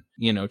investing in,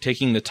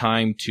 taking the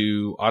time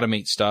to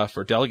automate stuff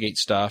or delegate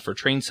stuff or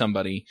train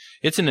somebody.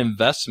 It's an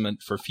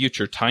investment for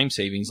future time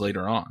savings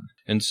later on.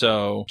 And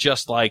so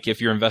just like if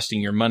you're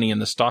investing your money in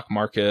the stock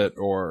market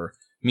or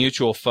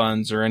mutual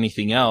funds or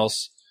anything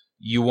else,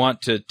 you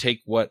want to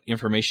take what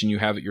information you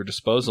have at your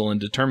disposal and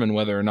determine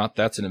whether or not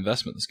that's an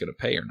investment that's going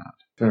to pay or not.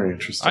 Very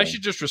interesting. I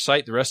should just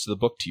recite the rest of the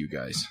book to you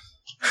guys.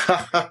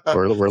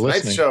 We're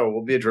listening. Tonight's show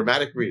will be a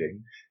dramatic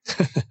reading.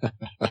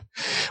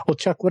 Well,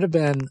 Chuck, would have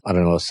been, I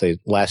don't know, let's say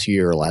last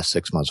year or last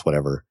 6 months,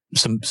 whatever,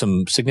 some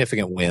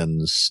significant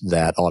wins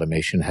that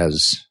automation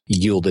has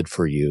yielded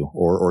for you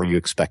or you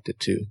expect it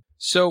to?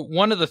 So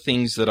one of the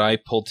things that I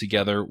pulled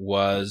together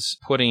was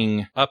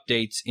putting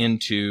updates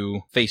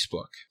into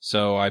Facebook.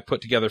 So I put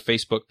together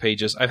Facebook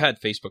pages. I've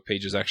had Facebook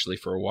pages actually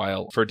for a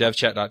while for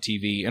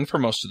devchat.tv and for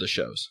most of the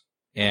shows.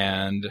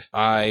 And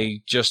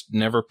I just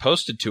never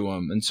posted to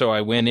them. And so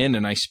I went in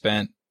and I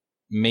spent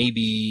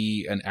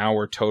maybe an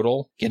hour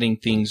total getting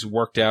things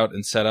worked out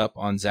and set up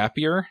on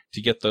Zapier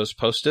to get those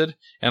posted.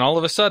 And all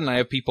of a sudden I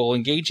have people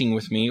engaging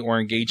with me or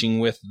engaging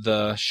with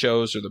the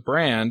shows or the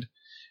brand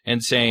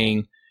and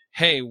saying,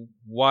 hey,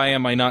 why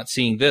am I not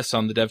seeing this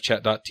on the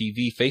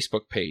devchat.tv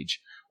Facebook page?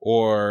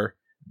 Or,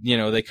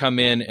 they come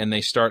in and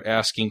they start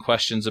asking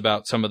questions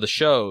about some of the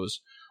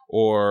shows,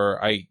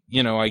 or I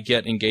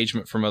get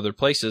engagement from other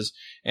places.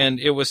 And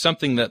it was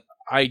something that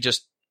I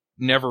just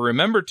never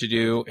remembered to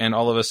do. And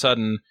all of a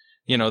sudden,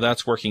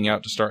 that's working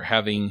out to start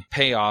having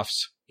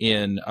payoffs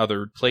in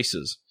other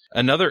places.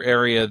 Another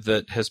area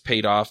that has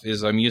paid off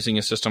is I'm using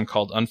a system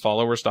called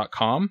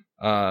unfollowers.com,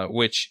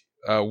 which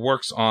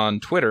works on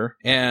Twitter.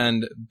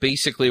 And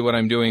basically what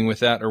I'm doing with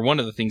that, or one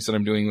of the things that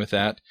I'm doing with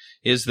that,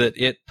 is that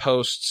it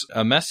posts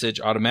a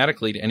message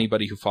automatically to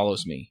anybody who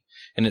follows me.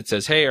 and it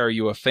says, hey, are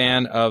you a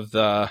fan of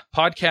the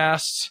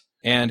podcasts?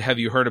 And have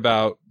you heard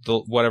about the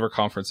whatever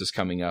conference is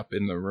coming up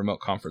in the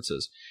remote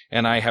conferences?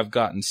 And I have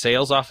gotten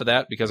sales off of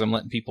that because I'm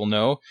letting people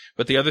know.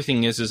 But the other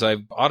thing is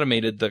I've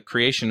automated the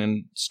creation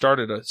and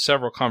started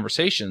several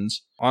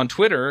conversations on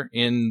Twitter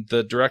in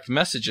the direct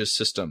messages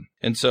system.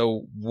 And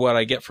so what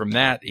I get from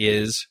that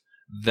is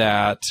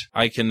that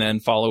I can then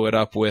follow it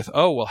up with,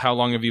 oh, well, how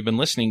long have you been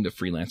listening to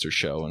Freelancer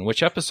Show? And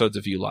which episodes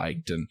have you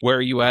liked? And where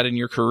are you at in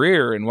your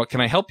career? And what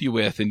can I help you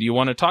with? And do you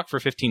want to talk for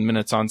 15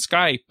 minutes on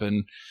Skype?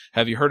 And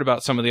have you heard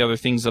about some of the other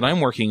things that I'm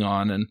working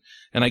on? And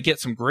I get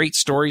some great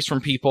stories from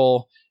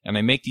people, and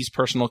I make these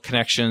personal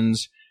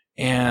connections,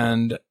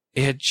 and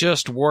it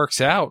just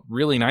works out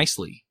really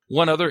nicely.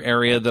 One other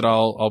area that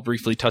I'll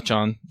briefly touch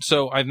on.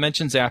 So I've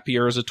mentioned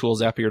Zapier as a tool,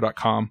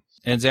 Zapier.com.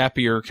 And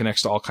Zapier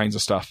connects to all kinds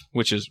of stuff,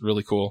 which is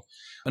really cool.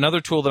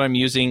 Another tool that I'm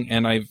using,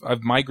 and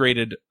I've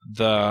migrated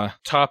the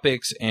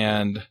topics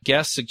and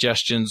guest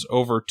suggestions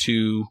over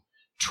to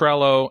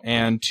Trello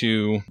and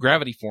to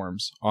Gravity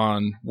Forms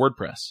on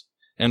WordPress.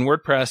 And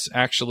WordPress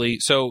actually,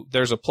 so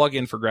there's a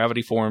plugin for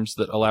Gravity Forms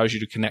that allows you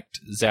to connect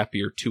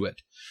Zapier to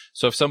it.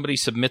 So if somebody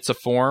submits a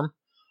form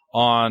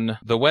on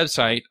the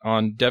website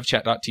on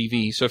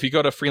devchat.tv, so if you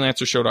go to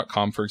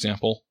freelancershow.com, for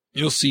example,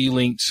 you'll see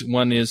links.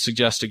 One is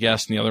suggest a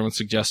guest and the other one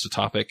suggests a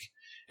topic.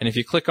 And if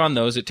you click on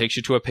those, it takes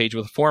you to a page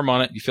with a form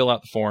on it. You fill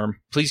out the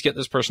form. Please get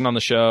this person on the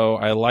show.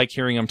 I like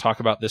hearing them talk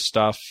about this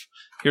stuff.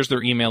 Here's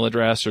their email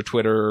address or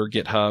Twitter or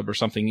GitHub or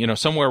something,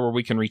 somewhere where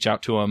we can reach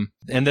out to them.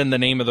 And then the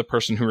name of the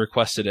person who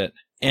requested it.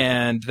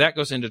 And that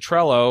goes into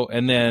Trello.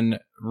 And then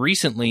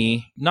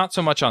recently, not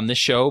so much on this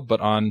show, but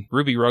on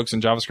Ruby Rogues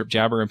and JavaScript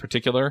Jabber in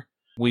particular,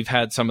 we've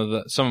had some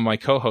of my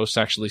co-hosts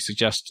actually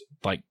suggest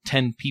like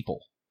 10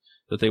 people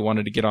that they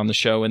wanted to get on the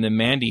show. And then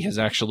Mandy has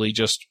actually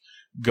just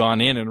gone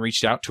in and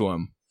reached out to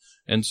them.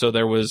 And so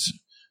there was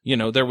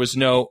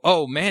no,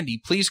 oh,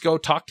 Mandy, please go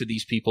talk to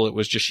these people. It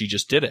was just, she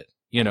just did it,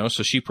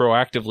 so she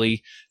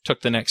proactively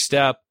took the next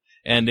step,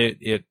 and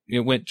it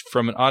went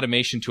from an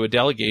automation to a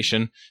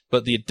delegation,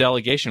 but the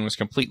delegation was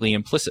completely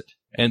implicit.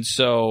 And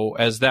so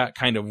as that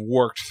kind of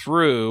worked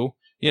through,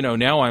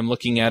 now I'm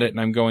looking at it and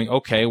I'm going,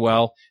 okay,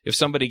 well, if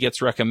somebody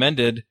gets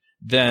recommended,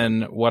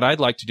 then what I'd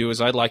like to do is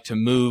I'd like to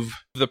move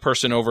the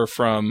person over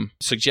from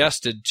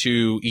suggested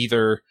to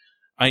either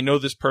I know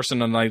this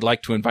person and I'd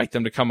like to invite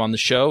them to come on the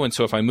show. And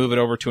so if I move it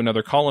over to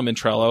another column in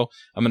Trello,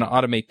 I'm going to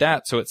automate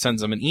that. So it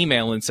sends them an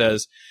email and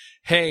says,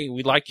 hey,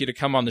 we'd like you to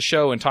come on the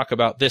show and talk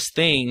about this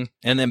thing.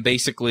 And then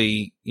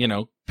basically,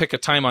 pick a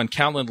time on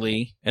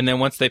Calendly. And then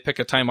once they pick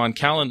a time on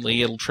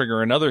Calendly, it'll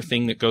trigger another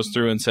thing that goes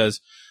through and says,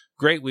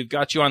 great, we've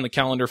got you on the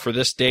calendar for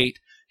this date.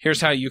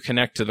 Here's how you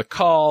connect to the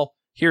call.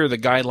 Here are the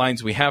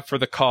guidelines we have for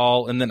the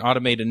call, and then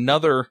automate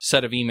another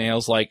set of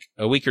emails like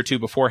a week or two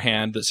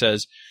beforehand that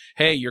says,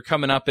 hey, you're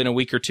coming up in a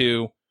week or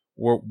two.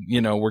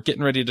 We're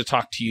getting ready to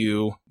talk to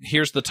you.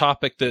 Here's the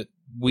topic that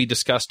we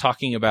discussed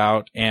talking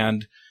about,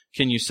 and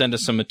can you send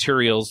us some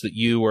materials that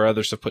you or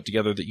others have put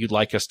together that you'd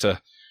like us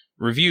to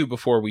review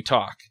before we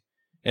talk?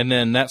 And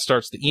then that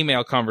starts the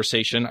email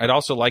conversation. I'd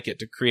also like it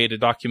to create a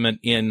document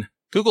in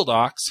Google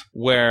Docs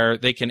where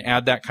they can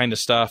add that kind of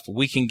stuff.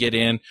 We can get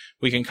in.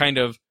 We can kind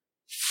of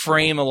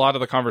frame a lot of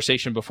the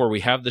conversation before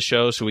we have the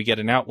show so we get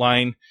an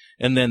outline,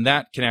 and then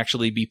that can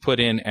actually be put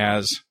in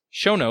as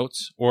show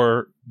notes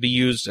or be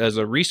used as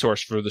a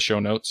resource for the show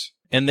notes.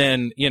 And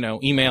then,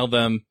 email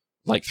them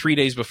like 3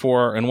 days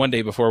before and 1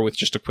 day before with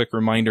just a quick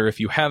reminder. If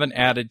you haven't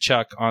added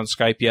Chuck on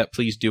Skype yet,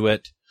 please do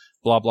it.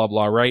 Blah, blah,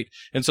 blah, right?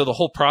 And so the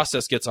whole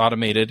process gets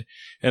automated.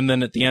 And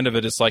then at the end of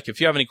it, it's like,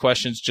 if you have any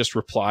questions, just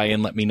reply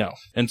and let me know.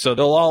 And so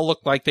they'll all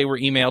look like they were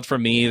emailed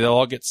from me. They'll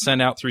all get sent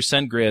out through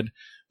SendGrid.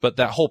 But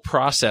that whole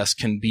process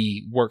can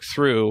be worked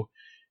through,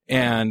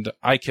 and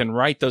I can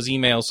write those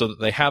emails so that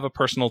they have a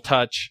personal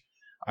touch.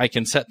 I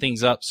can set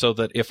things up so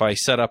that if I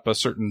set up a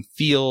certain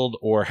field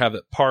or have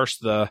it parse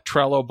the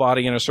Trello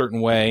body in a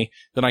certain way,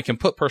 then I can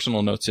put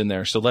personal notes in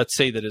there. So let's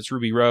say that it's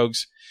Ruby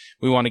Rogues.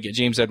 We want to get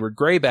James Edward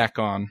Gray back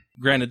on.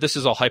 Granted, this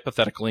is all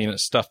hypothetically and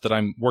it's stuff that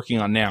I'm working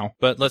on now.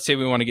 But let's say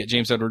we want to get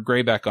James Edward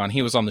Gray back on.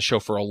 He was on the show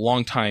for a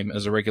long time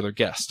as a regular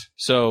guest.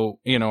 So,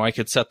 I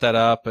could set that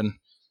up, and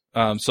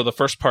so the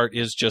first part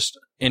is just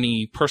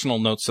any personal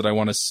notes that I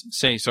want to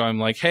say. So I'm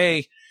like,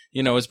 hey,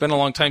 it's been a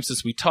long time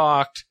since we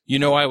talked.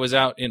 I was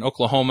out in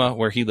Oklahoma,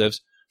 where he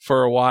lives,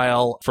 for a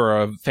while for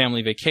a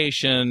family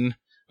vacation,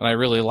 and I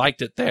really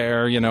liked it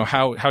there.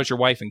 How's your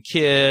wife and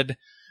kid?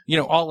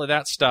 All of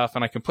that stuff.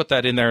 And I can put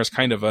that in there as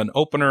kind of an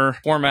opener,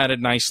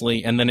 formatted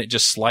nicely, and then it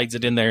just slides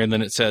it in there. And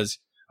then it says,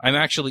 I'm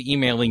actually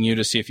emailing you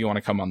to see if you want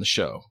to come on the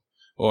show.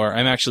 Or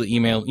I'm actually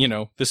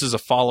this is a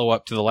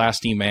follow-up to the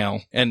last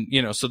email. And,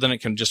 so then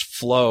it can just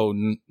flow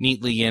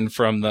neatly in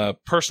from the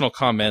personal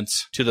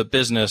comments to the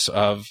business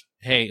of,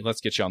 hey, let's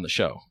get you on the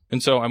show.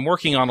 And so I'm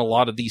working on a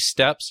lot of these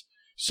steps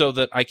so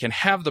that I can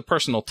have the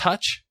personal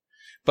touch,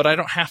 but I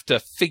don't have to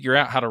figure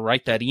out how to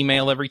write that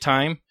email every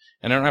time.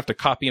 And I don't have to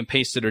copy and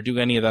paste it or do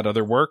any of that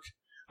other work.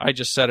 I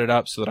just set it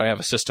up so that I have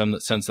a system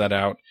that sends that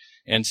out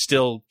and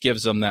still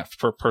gives them that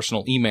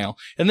personal email.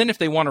 And then if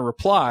they want to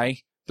reply,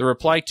 The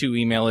reply to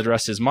email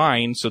address is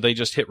mine, so they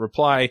just hit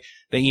reply.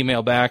 They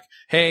email back,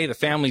 hey, the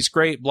family's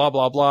great, blah,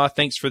 blah, blah.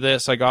 Thanks for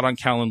this. I got on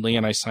Calendly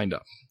and I signed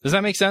up. Does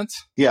that make sense?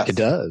 Yes. It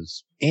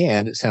does.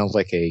 And it sounds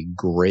like a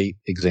great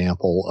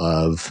example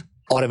of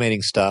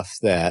automating stuff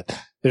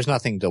that there's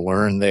nothing to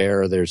learn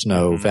there. There's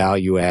no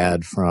value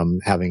add from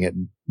having it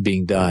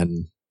being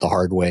done the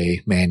hard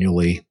way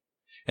manually.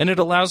 And it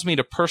allows me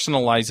to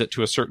personalize it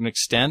to a certain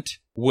extent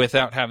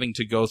without having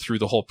to go through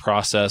the whole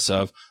process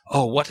of,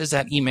 oh, what does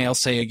that email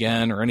say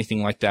again, or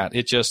anything like that.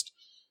 It just,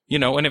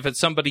 and if it's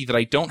somebody that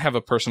I don't have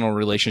a personal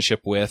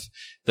relationship with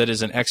that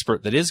is an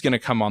expert that is going to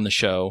come on the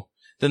show,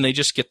 then they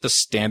just get the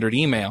standard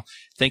email.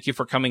 Thank you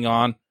for coming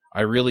on.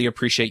 I really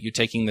appreciate you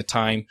taking the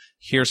time.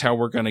 Here's how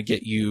we're going to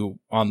get you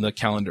on the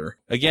calendar.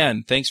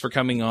 Again, thanks for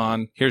coming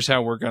on. Here's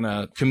how we're going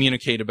to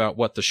communicate about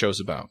what the show's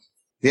about.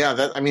 Yeah,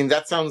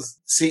 that sounds,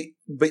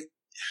 but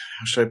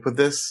how should I put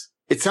this?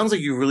 It sounds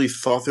like you really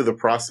thought through the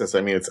process.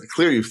 I mean, it's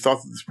clear you've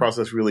thought through this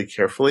process really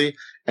carefully,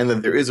 and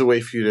that there is a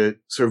way for you to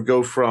sort of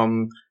go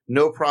from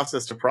no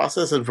process to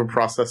process and from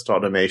process to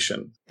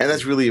automation. And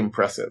that's really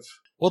impressive.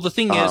 Well, the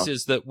thing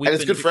is that and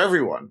it's good for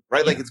everyone,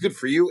 right? Yeah. Like, it's good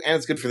for you, and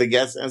it's good for the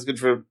guests, and it's good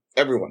for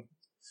everyone.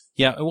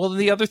 Yeah. Well,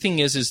 the other thing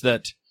is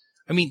that,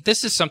 I mean,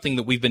 this is something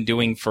that we've been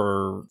doing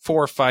for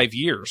 4 or 5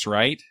 years,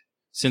 right?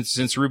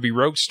 Since Ruby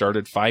Rogue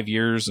started 5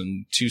 years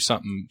and 2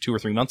 or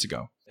 3 months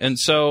ago. And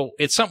so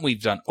it's something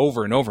we've done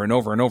over and over and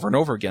over and over and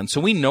over again.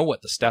 So we know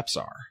what the steps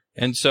are.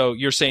 And so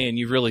you're saying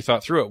you've really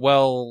thought through it.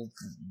 Well,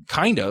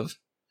 kind of,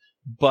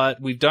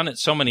 but we've done it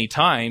so many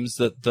times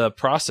that the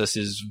process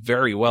is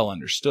very well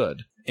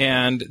understood.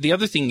 And the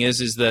other thing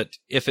is that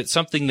if it's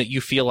something that you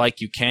feel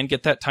like you can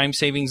get that time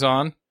savings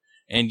on,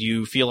 and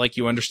you feel like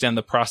you understand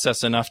the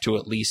process enough to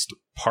at least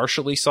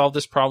partially solve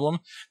this problem,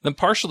 then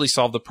partially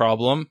solve the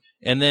problem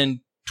and then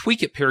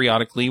tweak it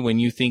periodically when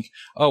you think,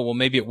 oh, well,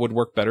 maybe it would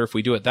work better if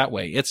we do it that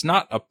way. It's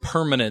not a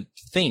permanent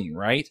thing,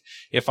 right?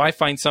 If I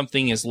find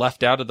something is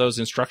left out of those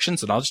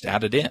instructions, then I'll just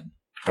add it in.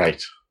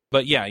 Right.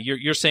 But yeah,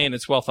 you're saying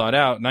it's well thought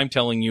out, and I'm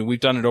telling you we've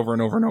done it over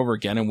and over and over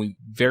again, and we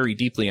very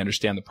deeply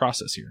understand the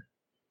process here.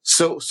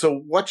 So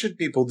what should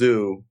people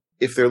do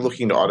if they're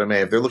looking to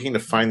automate, if they're looking to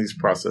find these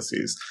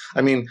processes?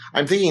 I mean,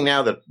 I'm thinking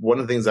now that one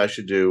of the things I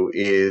should do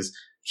is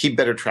keep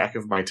better track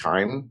of my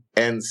time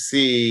and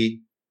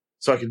see,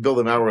 so I can bill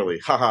them hourly.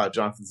 Haha,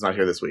 Jonathan's not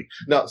here this week.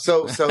 No,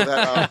 so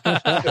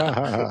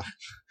that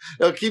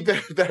I'll keep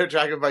better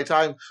track of my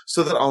time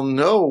so that I'll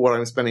know what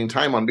I'm spending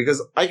time on,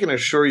 because I can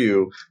assure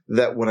you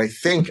that what I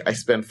think I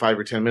spend 5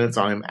 or 10 minutes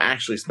on, I'm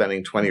actually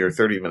spending 20 or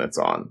 30 minutes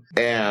on.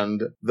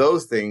 And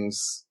those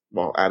things,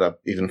 well, add up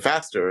even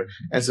faster.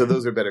 And so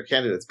those are better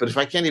candidates. But if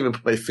I can't even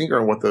put my finger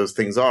on what those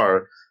things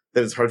are,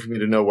 then it's hard for me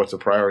to know what to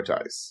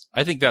prioritize.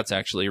 I think that's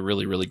actually a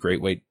really, really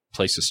great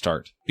place to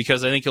start,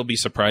 because I think you'll be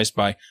surprised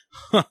by,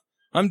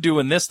 I'm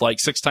doing this like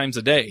 6 times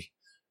a day,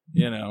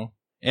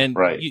 and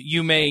right.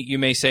 you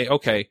may say,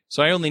 okay,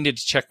 so I only need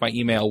to check my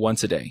email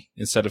once a day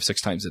instead of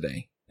 6 times a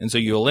day. And so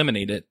you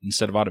eliminate it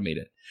instead of automate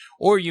it.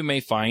 Or you may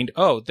find,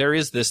 oh, there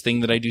is this thing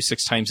that I do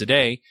 6 times a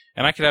day,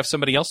 and I could have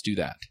somebody else do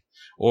that.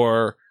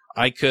 Or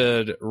I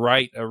could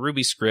write a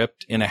Ruby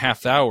script in a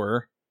half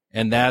hour,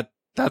 and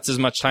that's as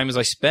much time as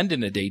I spend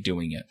in a day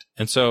doing it.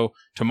 And so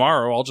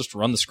tomorrow I'll just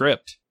run the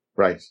script.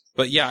 Right.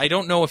 But yeah, I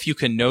don't know if you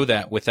can know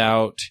that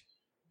without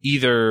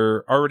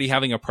either already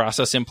having a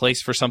process in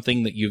place for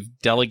something that you've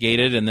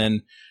delegated and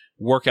then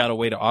work out a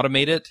way to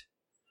automate it,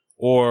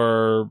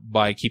 or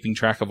by keeping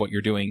track of what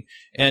you're doing.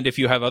 And if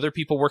you have other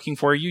people working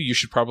for you, you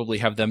should probably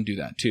have them do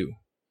that too.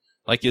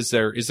 Like, is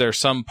there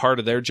some part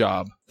of their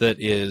job that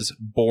is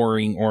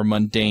boring or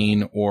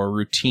mundane or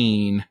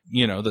routine,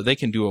 that they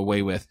can do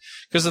away with?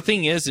 Because the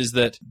thing is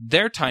that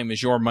their time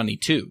is your money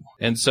too.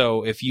 And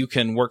so if you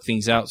can work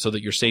things out so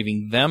that you're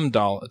saving them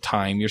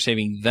time, you're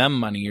saving them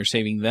money, you're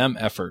saving them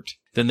effort,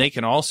 then they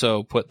can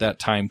also put that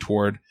time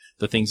toward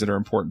the things that are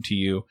important to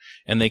you,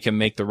 and they can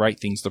make the right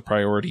things the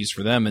priorities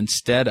for them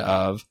instead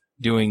of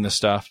doing the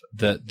stuff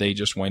that they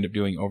just wind up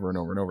doing over and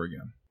over and over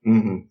again.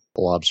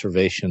 Mm-hmm.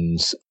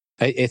 Observations.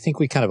 I think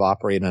we kind of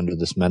operate under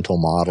this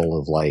mental model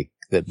of like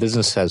that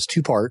business has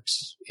 2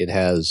 parts. It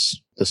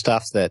has the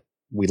stuff that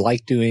we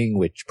like doing,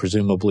 which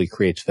presumably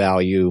creates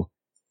value,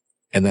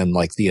 and then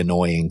like the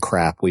annoying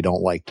crap we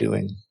don't like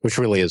doing, which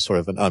really is sort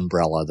of an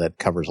umbrella that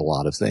covers a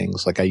lot of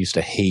things. Like I used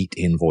to hate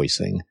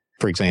invoicing,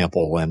 for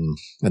example, and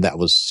that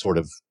was sort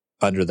of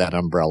under that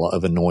umbrella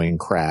of annoying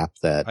crap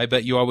that I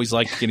bet you always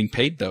liked getting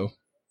paid though.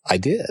 I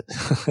did.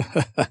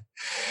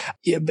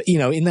 Yeah, but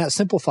in that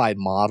simplified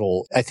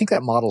model, I think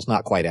that model's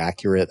not quite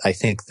accurate. I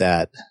think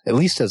that at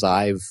least as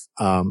I've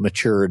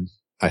matured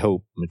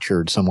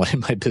somewhat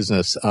in my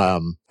business,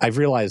 I've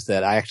realized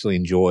that I actually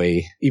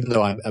enjoy, even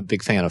though I'm a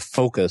big fan of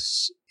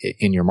focus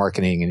in your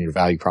marketing and your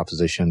value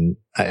proposition,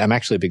 I'm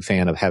actually a big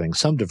fan of having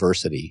some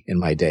diversity in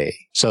my day.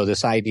 So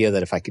this idea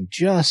that if I could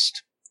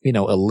just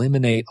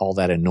eliminate all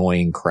that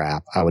annoying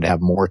crap, I would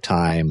have more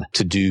time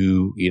to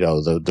do,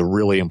 the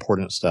really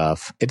important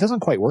stuff. It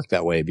doesn't quite work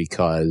that way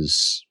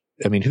because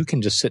I mean, who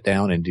can just sit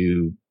down and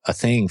do a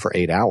thing for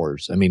 8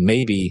 hours? I mean,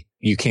 maybe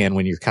you can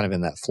when you're kind of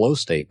in that flow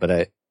state,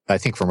 but I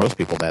think for most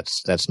people,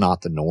 that's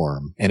not the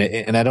norm.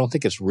 And I don't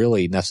think it's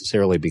really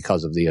necessarily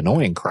because of the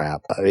annoying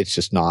crap. It's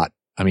just not.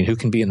 I mean, who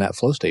can be in that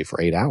flow state for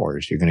 8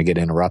 hours? You're going to get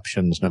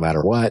interruptions no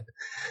matter what.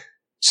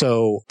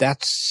 So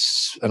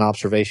that's an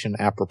observation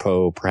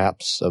apropos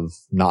perhaps of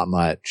not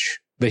much.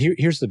 But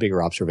here's the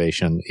bigger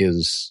observation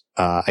is,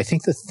 I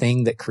think the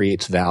thing that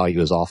creates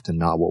value is often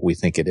not what we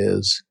think it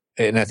is.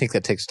 And I think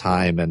that takes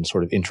time and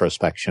sort of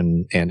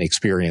introspection and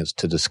experience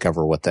to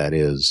discover what that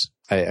is.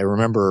 I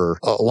remember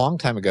a long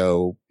time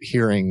ago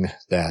hearing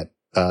that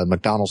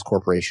McDonald's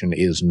Corporation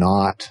is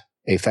not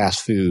a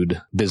fast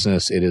food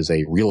business. It is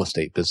a real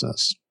estate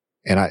business.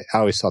 And I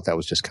always thought that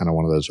was just kind of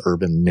one of those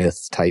urban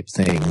myth type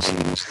things.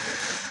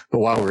 But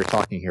while we were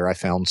talking here, I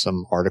found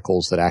some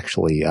articles that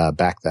actually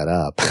back that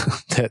up,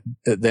 that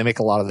they make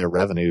a lot of their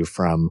revenue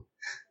from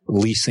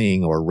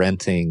leasing or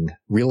renting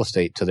real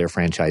estate to their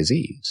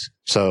franchisees.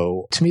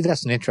 So to me,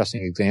 that's an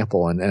interesting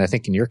example. And I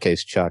think in your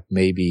case, Chuck,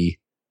 maybe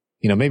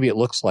it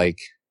looks like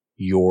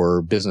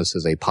your business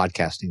is a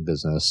podcasting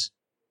business,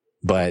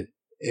 but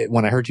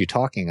when I heard you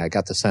talking, I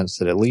got the sense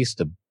that at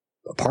least a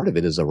part of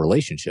it is a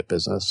relationship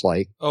business.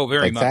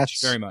 Very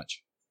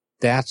much.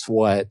 That's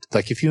what,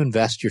 if you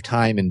invest your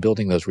time in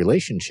building those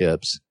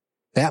relationships,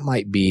 that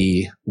might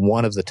be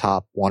one of the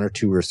top 1 or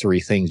 2 or 3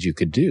 things you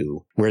could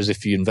do. Whereas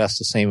if you invest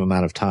the same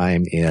amount of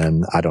time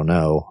in, I don't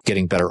know,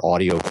 getting better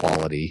audio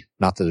quality,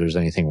 not that there's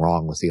anything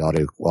wrong with the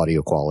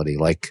audio quality,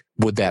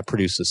 would that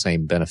produce the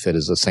same benefit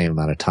as the same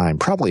amount of time?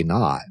 Probably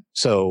not.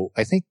 So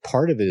I think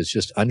part of it is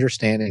just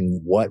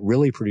understanding what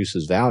really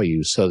produces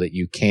value so that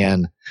you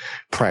can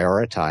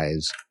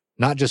prioritize,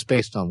 not just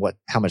based on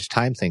how much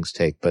time things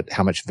take, but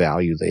how much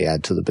value they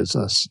add to the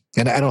business.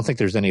 And I don't think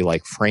there's any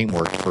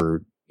framework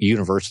for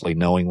universally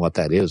knowing what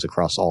that is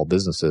across all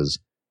businesses.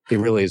 It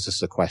really is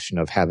just a question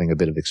of having a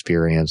bit of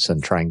experience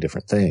and trying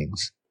different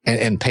things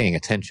and paying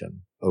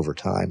attention over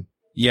time.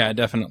 Yeah,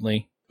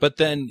 definitely. But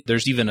then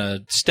there's even a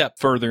step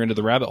further into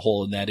the rabbit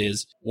hole, and that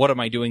is, what am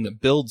I doing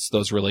that builds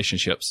those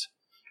relationships?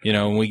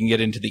 And we can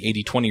get into the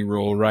 80-20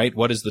 rule, right?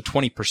 What is the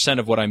 20%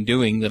 of what I'm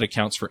doing that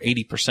accounts for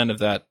 80% of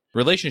that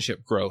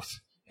relationship growth?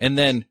 And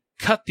then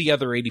cut the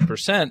other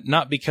 80%,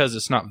 not because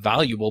it's not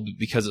valuable, but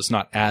because it's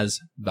not as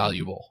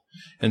valuable.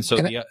 And so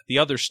the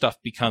other stuff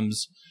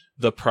becomes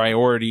the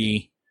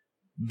priority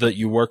that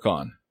you work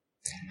on.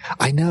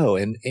 I know.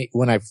 And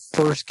when I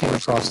first came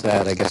across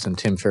that, I guess in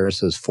Tim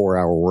Ferriss's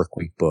 4-Hour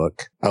Workweek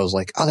book, I was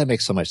like, oh, that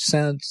makes so much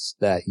sense.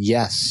 That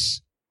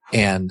yes.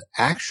 And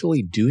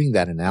actually doing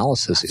that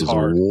analysis is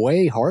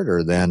way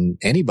harder than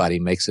anybody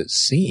makes it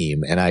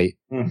seem. And I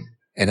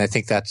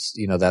think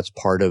that's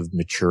part of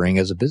maturing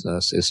as a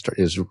business is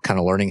kind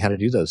of learning how to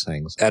do those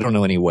things. I don't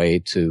know any way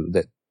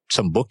that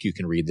some book you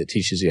can read that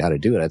teaches you how to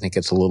do it. I think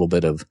it's a little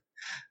bit of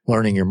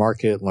learning your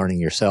market, learning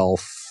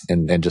yourself,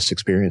 and just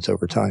experience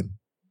over time.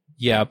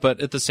 Yeah, but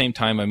at the same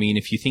time, I mean,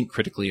 if you think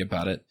critically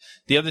about it,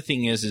 the other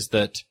thing is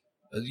that,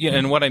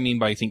 and what I mean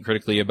by think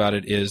critically about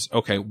it is,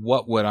 okay,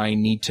 what would I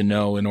need to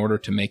know in order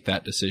to make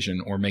that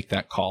decision or make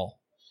that call?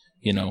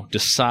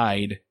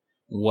 Decide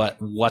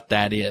what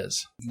that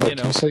is. Can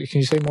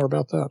you say more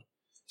about that?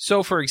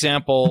 So, for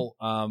example,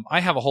 I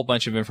have a whole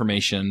bunch of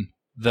information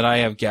that I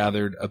have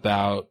gathered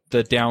about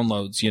the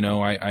downloads.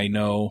 I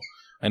know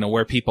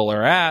where people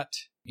are at.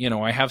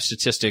 I have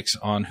statistics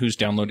on who's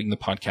downloading the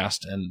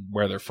podcast and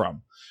where they're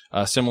from.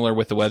 Similar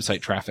with the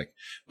website traffic.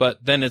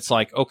 But then it's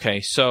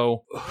okay,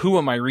 so who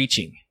am I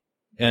reaching?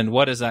 And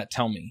what does that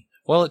tell me?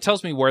 Well, it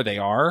tells me where they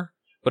are,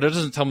 but it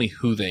doesn't tell me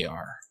who they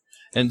are.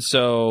 And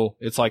so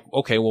it's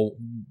okay, well,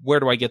 where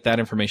do I get that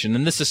information?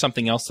 And this is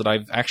something else that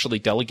I've actually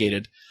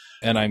delegated,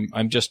 and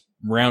I'm just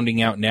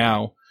rounding out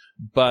now.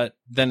 But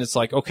then it's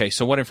okay,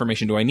 so what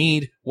information do I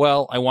need?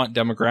 Well, I want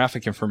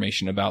demographic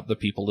information about the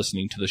people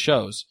listening to the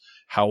shows.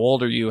 How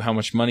old are you? How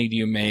much money do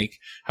you make?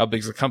 How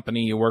big's the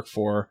company you work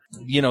for?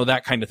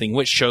 That kind of thing.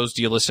 Which shows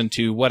do you listen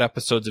to? What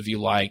episodes have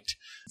you liked?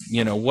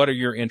 What are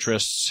your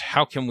interests?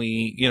 How can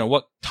we,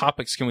 what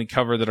topics can we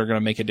cover that are going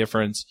to make a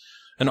difference?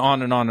 And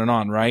on and on and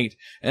on, right?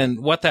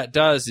 And what that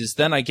does is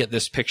then I get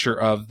this picture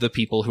of the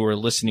people who are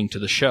listening to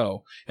the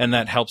show. And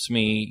that helps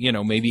me,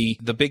 maybe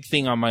the big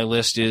thing on my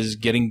list is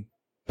getting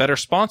better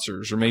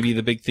sponsors, or maybe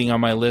the big thing on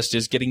my list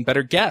is getting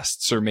better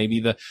guests, or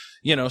maybe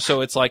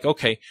so it's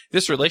okay,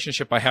 this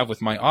relationship I have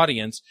with my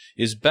audience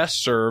is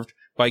best served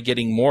by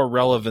getting more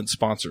relevant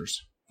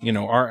sponsors.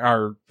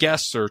 Our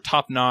guests are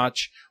top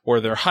notch, or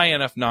they're high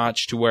enough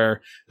notch to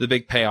where the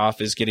big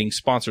payoff is getting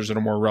sponsors that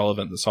are more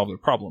relevant that solve their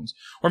problems.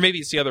 Or maybe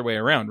it's the other way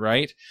around,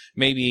 right?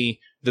 Maybe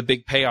the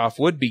big payoff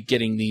would be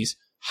getting these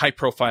high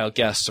profile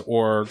guests,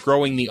 or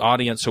growing the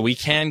audience so we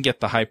can get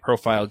the high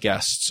profile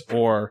guests,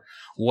 or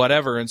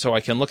whatever. And so I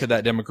can look at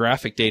that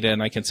demographic data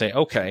and I can say,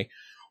 okay,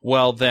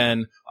 well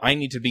then I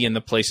need to be in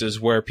the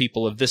places where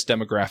people of this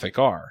demographic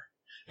are.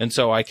 And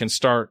so I can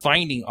start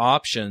finding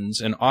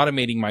options and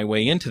automating my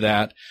way into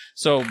that.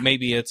 So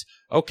maybe it's,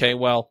 okay,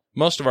 well,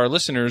 most of our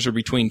listeners are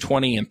between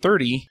 20 and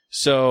 30.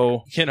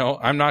 So,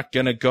 I'm not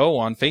going to go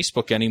on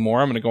Facebook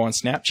anymore. I'm going to go on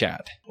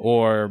Snapchat.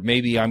 Or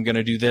maybe I'm going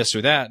to do this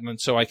or that.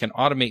 And so I can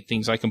automate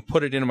things. I can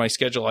put it into my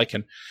schedule. I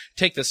can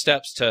take the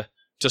steps to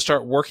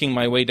start working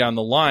my way down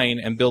the line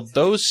and build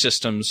those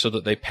systems so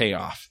that they pay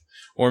off.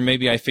 Or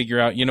maybe I figure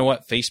out,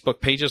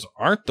 Facebook pages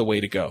aren't the way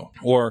to go.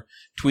 Or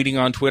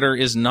tweeting on Twitter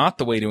is not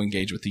the way to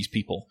engage with these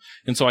people.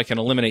 And so I can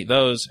eliminate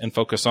those and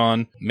focus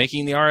on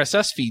making the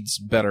RSS feeds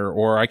better.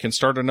 Or I can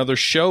start another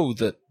show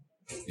that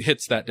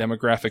hits that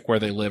demographic where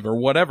they live or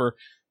whatever.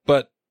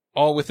 But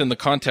all within the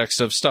context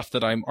of stuff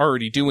that I'm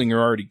already doing or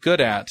already good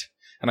at.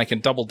 And I can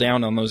double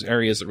down on those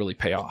areas that really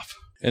pay off.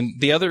 And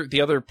the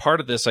other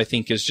part of this, I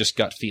think, is just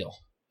gut feel.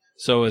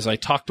 So as I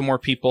talk to more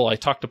people, I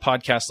talk to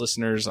podcast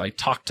listeners, I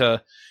talk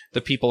to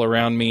the people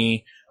around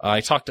me,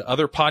 I talk to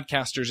other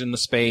podcasters in the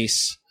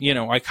space,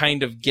 I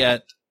kind of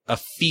get a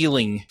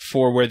feeling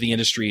for where the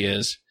industry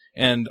is.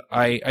 And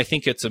I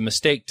think it's a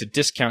mistake to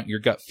discount your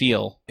gut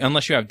feel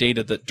unless you have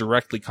data that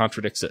directly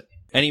contradicts it.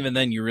 And even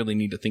then, you really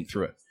need to think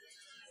through it.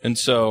 And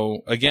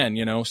so, again,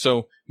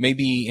 so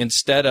maybe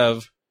instead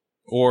of,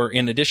 or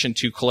in addition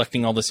to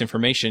collecting all this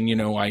information,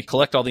 I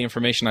collect all the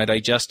information, I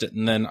digest it,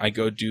 and then I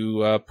go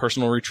do a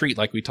personal retreat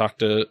like we talked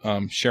to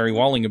Sherry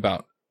Walling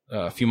about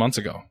a few months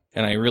ago.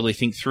 And I really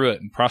think through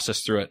it and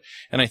process through it.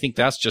 And I think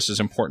that's just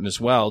as important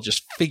as well,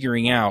 just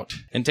figuring out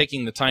and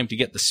taking the time to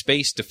get the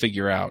space to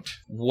figure out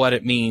what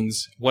it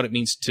means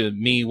to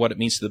me, what it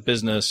means to the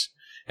business,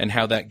 and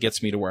how that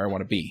gets me to where I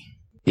want to be.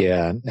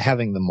 Yeah,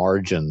 having the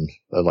margin,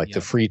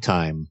 the free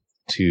time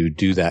to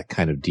do that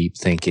kind of deep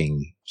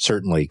thinking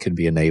certainly could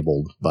be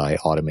enabled by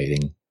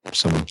automating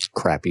some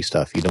crappy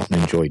stuff you don't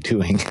enjoy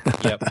doing.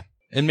 Yep.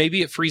 And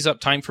maybe it frees up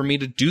time for me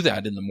to do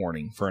that in the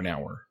morning for an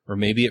hour. Or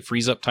maybe it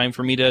frees up time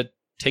for me to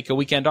take a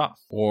weekend off.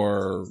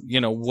 Or,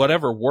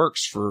 whatever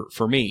works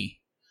for me.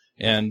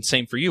 And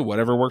same for you,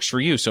 whatever works for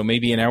you. So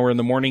maybe an hour in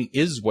the morning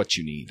is what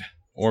you need.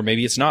 Or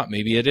maybe it's not.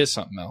 Maybe it is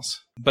something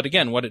else. But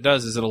again, what it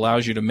does is it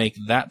allows you to make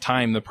that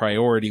time the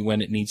priority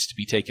when it needs to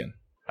be taken.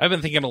 I've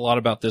been thinking a lot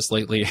about this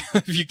lately,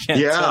 if you can't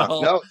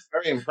tell. No, it's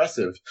very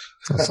impressive.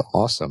 That's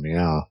awesome,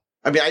 yeah.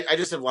 I mean, I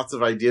just have lots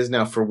of ideas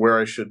now for where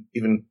I should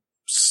even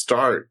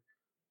start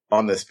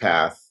on this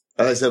path.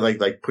 As I said,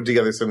 like put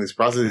together some of these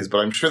processes, but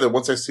I'm sure that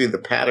once I see the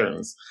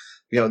patterns,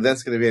 then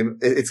it's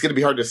going to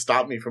be hard to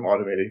stop me from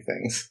automating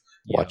things.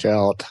 Watch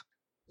out.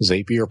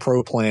 Zapier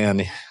Pro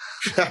Plan.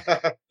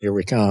 Here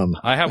we come.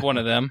 I have one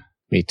of them.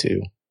 Me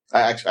too.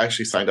 I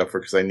actually signed up for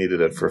it because I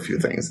needed it for a few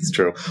things. It's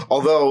true.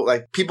 Although,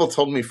 people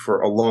told me for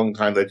a long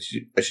time that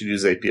I should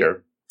use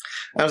Zapier.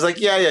 And I was like,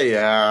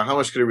 yeah. How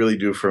much could it really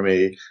do for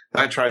me?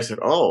 And I tried. I said,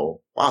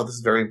 oh, wow, this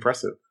is very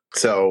impressive.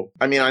 So,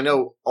 I mean, I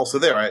know also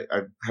there, I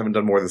haven't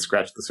done more than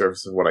scratch the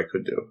surface of what I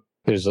could do.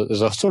 There's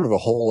a sort of a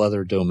whole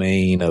other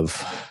domain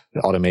of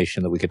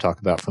automation that we could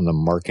talk about from the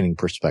marketing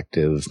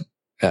perspective.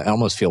 I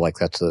almost feel like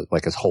that's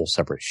a whole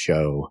separate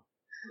show.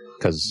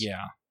 Because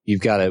we've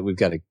got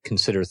to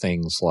consider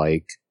things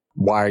like,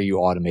 why are you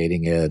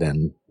automating it,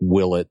 and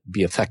will it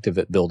be effective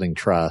at building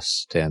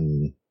trust?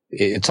 And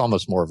it's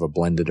almost more of a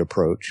blended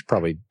approach.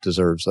 Probably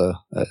deserves a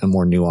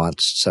more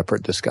nuanced,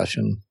 separate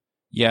discussion.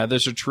 Yeah,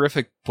 there's a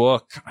terrific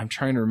book. I'm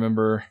trying to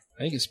remember.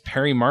 I think it's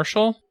Perry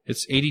Marshall.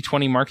 It's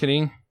 80/20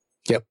 Marketing.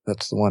 Yep,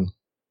 that's the one.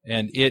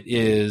 And it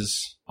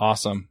is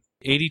awesome.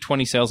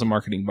 80/20 Sales and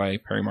Marketing by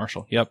Perry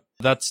Marshall. Yep.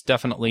 That's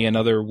definitely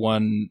another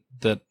one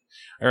that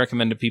I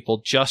recommend to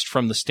people just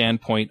from the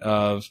standpoint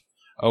of,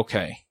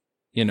 okay,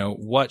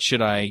 what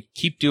should I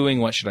keep doing?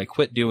 What should I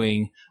quit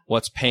doing?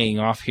 What's paying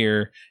off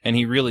here? And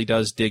he really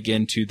does dig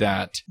into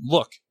that.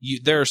 Look,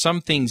 there are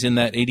some things in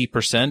that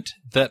 80%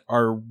 that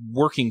are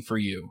working for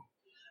you,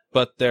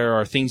 but there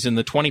are things in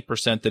the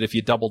 20% that if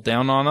you double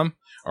down on them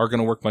are going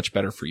to work much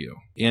better for you.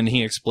 And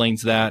he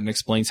explains that and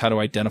explains how to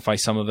identify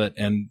some of it.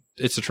 And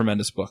it's a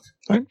tremendous book.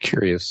 I'm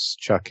curious,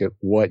 Chuck, at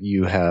what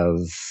you have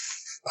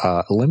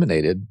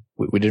eliminated.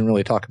 We didn't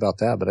really talk about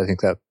that, but I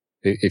think that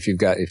if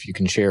you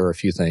can share a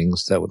few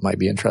things, that might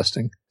be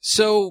interesting.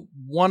 So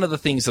one of the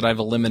things that I've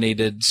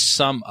eliminated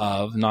some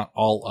of, not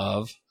all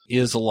of,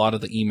 is a lot of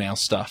the email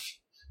stuff.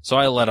 So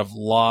I let a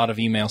lot of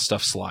email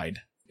stuff slide.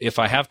 If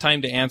I have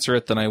time to answer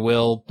it, then I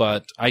will,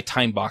 but I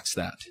time box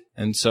that.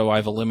 And so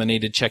I've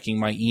eliminated checking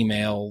my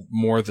email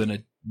more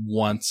than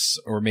once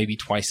or maybe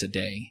twice a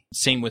day.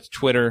 Same with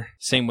Twitter,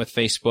 same with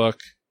Facebook.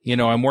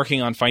 I'm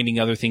working on finding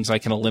other things I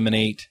can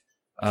eliminate.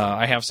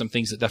 I have some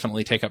things that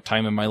definitely take up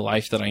time in my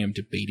life that I am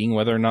debating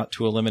whether or not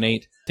to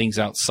eliminate. Things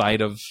outside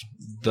of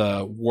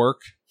the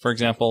work, for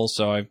example.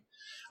 So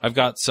I've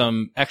got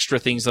some extra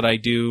things that I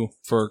do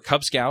for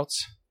Cub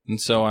Scouts.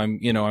 And so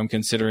I'm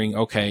considering,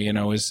 okay,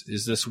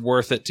 is this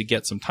worth it to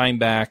get some time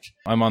back?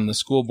 I'm on the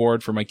school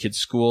board for my kids'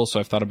 school, so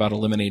I've thought about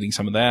eliminating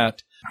some of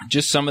that.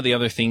 Just some of the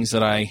other things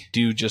that I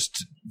do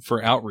just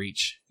for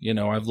outreach.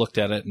 I've looked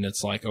at it and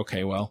it's like,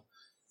 okay, well,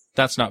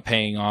 that's not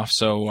paying off,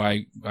 so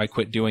I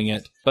quit doing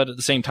it. But at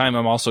the same time,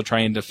 I'm also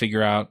trying to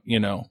figure out,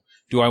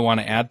 do I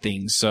want to add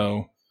things?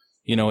 So,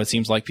 it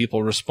seems like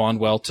people respond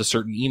well to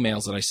certain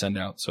emails that I send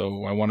out.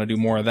 So I want to do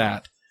more of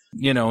that,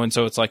 and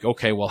so it's like,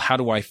 okay, well, how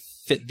do I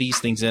fit these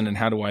things in and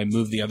how do I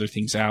move the other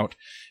things out?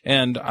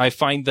 And I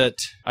find that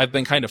I've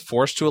been kind of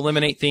forced to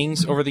eliminate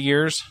things over the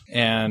years,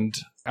 and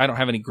I don't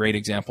have any great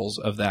examples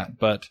of that,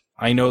 but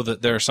I know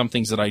that there are some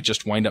things that I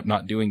just wind up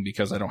not doing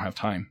because I don't have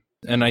time.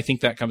 And I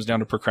think that comes down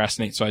to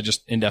procrastinate. So I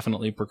just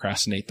indefinitely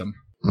procrastinate them.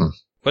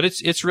 But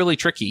it's really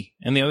tricky.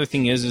 And the other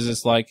thing is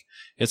it's like,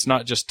 it's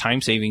not just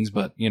time savings,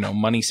 but,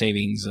 money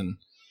savings and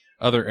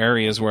other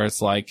areas where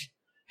it's like,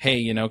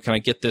 hey, can I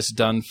get this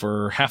done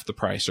for half the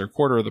price or a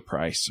quarter of the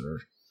price,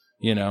 or,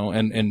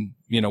 and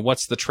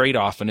what's the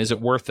trade-off and is it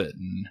worth it?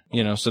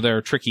 And, so there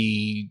are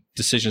tricky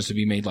decisions to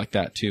be made like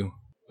that too.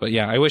 But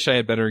yeah, I wish I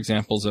had better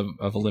examples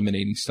of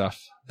eliminating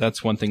stuff.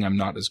 That's one thing I'm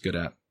not as good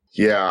at.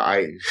 Yeah,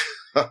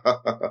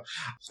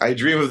 I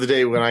dream of the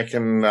day when I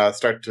can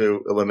start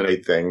to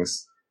eliminate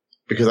things,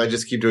 because I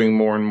just keep doing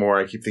more and more.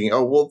 I keep thinking,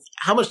 oh, well,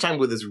 how much time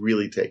would this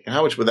really take? And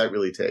how much would that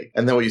really take?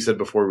 And then what you said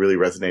before really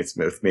resonates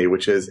with me,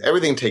 which is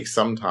everything takes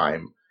some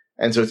time.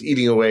 And so it's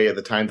eating away at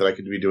the time that I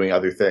could be doing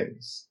other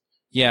things.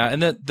 Yeah,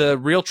 and the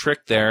real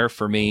trick there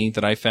for me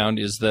that I found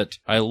is that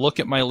I look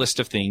at my list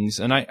of things,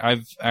 and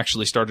I've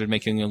actually started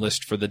making a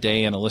list for the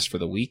day and a list for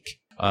the week.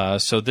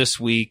 So this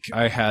week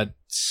I had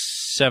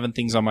 7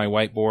 things on my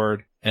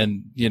whiteboard,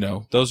 and,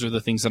 those are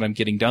the things that I'm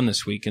getting done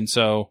this week. And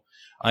so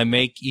I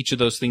make each of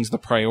those things the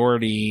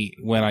priority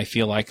when I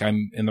feel like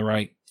I'm in the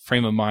right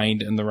frame of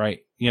mind and the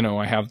right,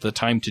 I have the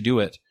time to do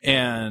it.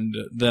 And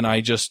then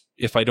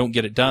if I don't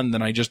get it done,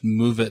 then I just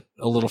move it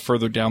a little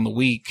further down the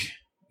week,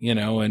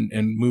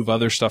 and move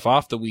other stuff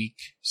off the week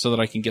so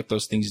that I can get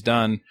those things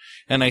done.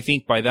 And I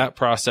think by that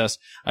process,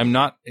 I'm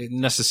not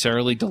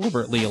necessarily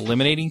deliberately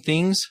eliminating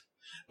things,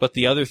 but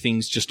the other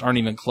things just aren't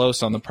even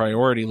close on the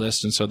priority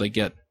list. And so they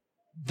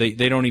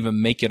don't even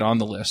make it on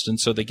the list. And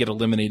so they get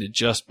eliminated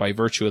just by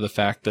virtue of the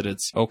fact that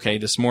it's, okay,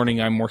 this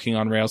morning I'm working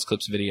on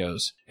Railsclip's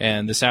videos,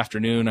 and this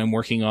afternoon I'm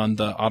working on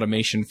the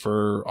automation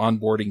for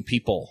onboarding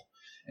people,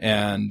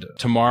 and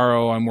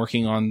tomorrow I'm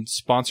working on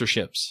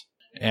sponsorships.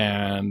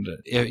 And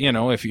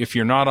if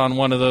you're not on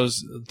one of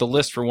those, the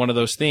list for one of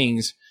those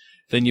things,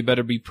 then you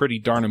better be pretty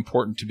darn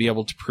important to be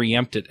able to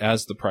preempt it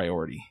as the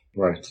priority.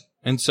 Right.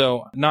 And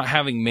so not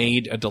having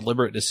made a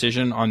deliberate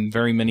decision on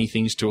very many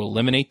things to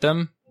eliminate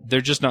them,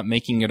 they're just not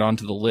making it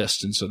onto the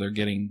list. And so they're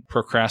getting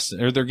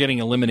they're getting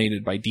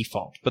eliminated by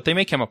default, but they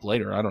may come up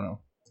later. I don't know.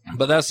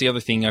 But that's the other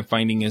thing I'm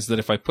finding, is that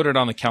if I put it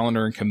on the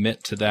calendar and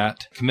commit to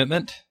that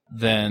commitment,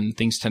 then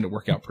things tend to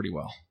work out pretty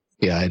well.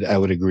 Yeah, I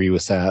would agree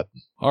with that.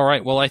 All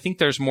right. Well, I think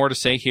there's more to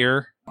say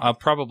here. I'll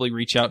probably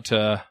reach out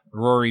to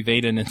Rory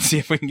Vaden and see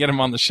if we can get him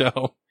on the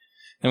show,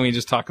 and we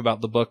just talk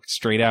about the book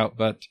straight out.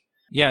 But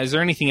yeah, is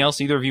there anything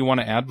else either of you want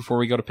to add before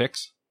we go to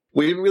picks?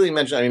 We didn't really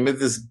mention, maybe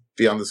this is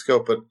beyond the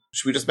scope, but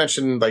should we just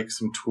mention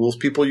some tools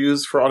people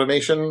use for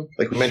automation?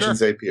 We mentioned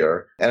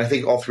Zapier, and I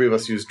think all 3 of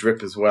us use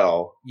Drip as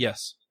well.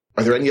 Yes.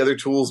 Are there any other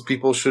tools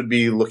people should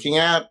be looking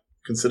at,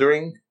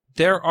 considering?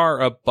 There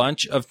are a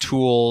bunch of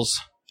tools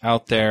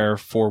out there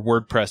for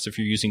WordPress if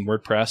you're using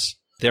WordPress.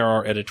 There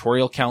are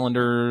editorial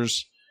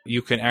calendars.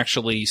 You can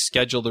actually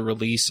schedule the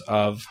release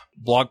of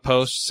blog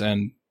posts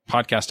and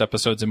podcast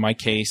episodes in my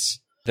case.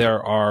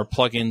 There are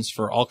plugins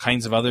for all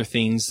kinds of other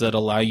things that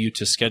allow you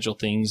to schedule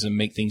things and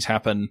make things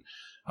happen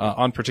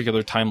on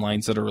particular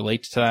timelines that are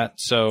related to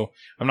that. So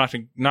I'm not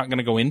going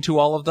to go into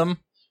all of them,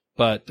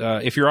 but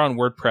if you're on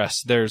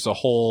WordPress, there's a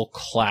whole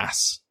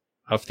class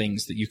of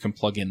things that you can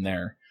plug in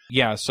there.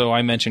 Yeah, so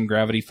I mentioned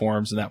Gravity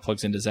Forms, and that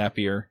plugs into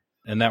Zapier,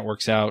 and that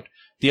works out.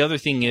 The other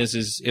thing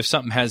is if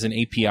something has an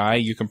API,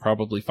 you can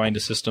probably find a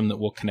system that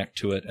will connect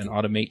to it and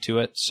automate to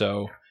it.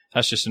 So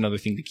that's just another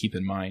thing to keep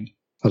in mind.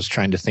 I was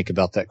trying to think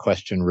about that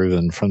question,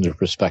 Reuven, from the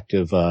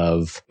perspective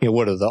of,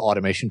 what are the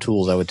automation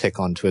tools I would take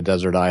onto a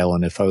desert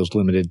island if I was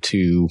limited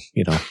to,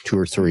 2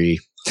 or 3,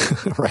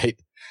 right?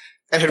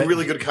 And had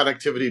really good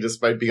connectivity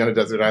despite being on a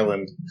desert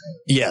island.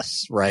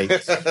 Yes, right.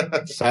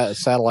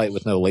 Satellite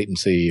with no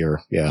latency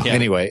yeah.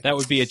 Anyway. That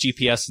would be a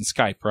GPS and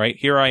Skype, right?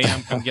 Here I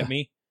am, come get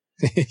me.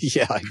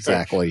 Yeah,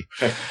 exactly.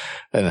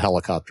 And a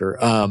helicopter.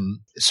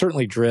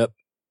 Certainly Drip,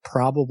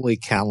 probably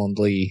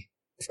Calendly.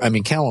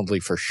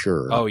 Calendly for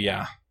sure. Oh,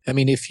 yeah.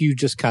 If you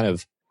just kind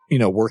of,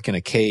 work in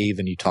a cave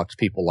and you talk to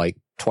people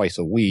twice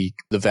a week,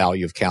 the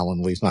value of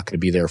Calendly is not going to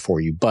be there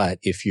for you. But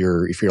if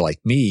you're like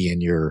me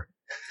and you're,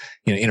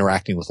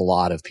 interacting with a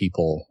lot of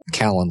people,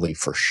 Calendly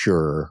for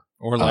sure.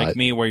 Or like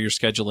me, where you're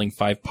scheduling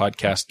 5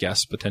 podcast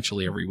guests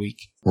potentially every week.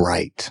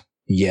 Right.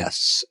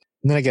 Yes.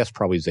 And then I guess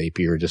probably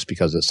Zapier, just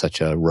because it's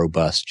such a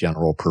robust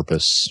general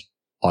purpose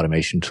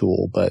automation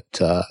tool. But,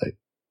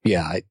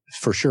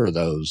 for sure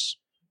those.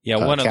 Yeah.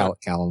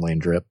 Calendly and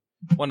Drip.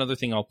 One other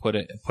thing I'll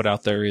put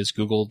out there is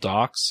Google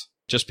Docs,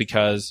 just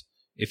because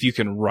if you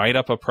can write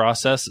up a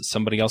process that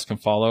somebody else can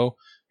follow,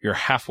 you're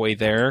halfway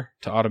there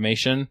to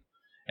automation.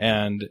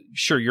 And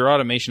sure, your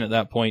automation at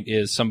that point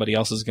is somebody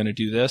else is going to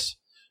do this,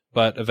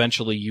 but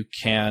eventually you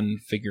can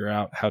figure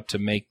out how to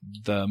make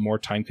the more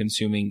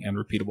time-consuming and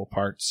repeatable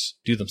parts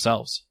do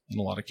themselves in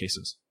a lot of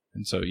cases.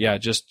 And so, yeah,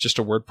 just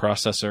a word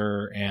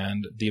processor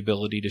and the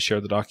ability to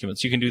share the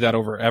documents. You can do that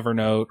over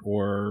Evernote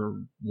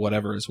or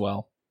whatever as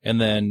well.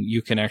 And then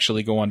you can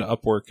actually go on to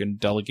Upwork and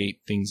delegate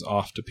things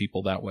off to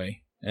people that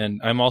way. And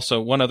I'm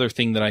also, one other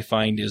thing that I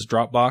find is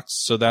Dropbox.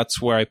 So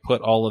that's where I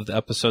put all of the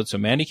episodes so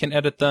Mandy can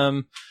edit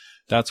them.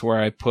 That's where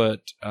I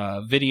put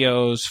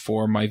videos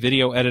for my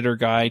video editor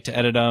guy to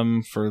edit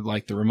them for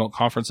like the remote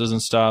conferences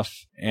and stuff.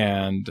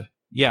 And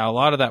yeah, a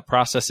lot of that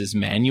process is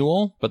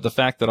manual, but the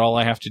fact that all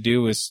I have to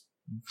do is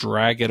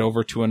drag it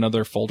over to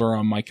another folder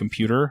on my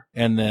computer,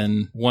 and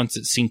then once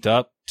it's synced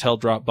up, tell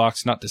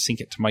Dropbox not to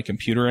sync it to my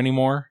computer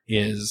anymore,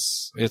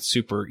 it's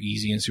super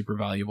easy and super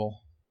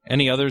valuable.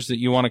 Any others that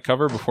you want to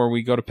cover before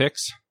we go to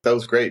picks? That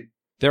was great.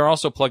 There are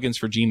also plugins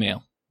for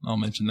Gmail. I'll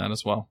mention that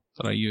as well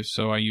that I use.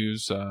 So I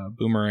use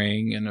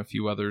Boomerang and a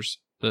few others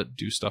that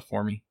do stuff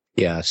for me.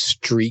 Yeah,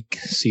 Streak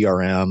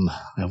CRM,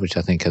 which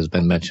I think has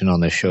been mentioned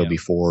on this show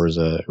before, is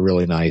a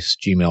really nice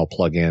Gmail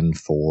plugin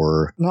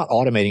for not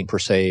automating per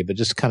se, but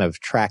just kind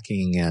of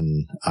tracking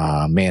and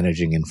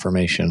managing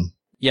information.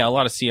 Yeah, a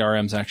lot of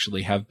CRMs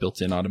actually have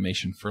built-in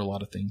automation for a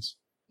lot of things.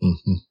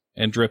 Mm-hmm.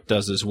 And Drip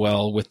does as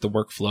well with the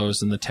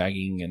workflows and the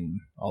tagging and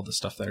all the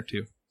stuff there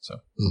too. So,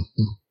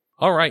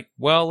 All right.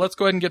 Well, let's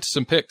go ahead and get to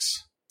some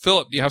picks.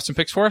 Philip, do you have some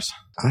picks for us?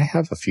 I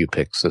have a few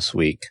picks this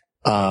week.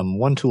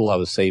 One tool I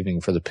was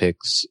saving for the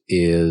picks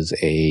is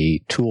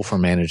a tool for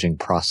managing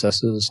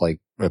processes, like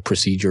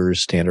procedures,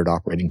 standard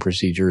operating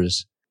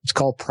procedures. It's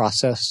called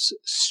Process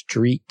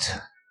Street,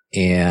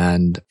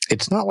 and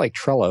it's not like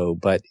Trello,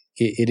 but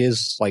it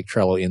is like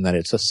Trello in that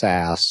it's a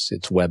SaaS,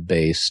 it's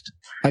web-based.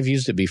 I've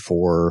used it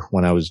before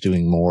when I was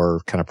doing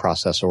more kind of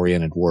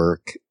process-oriented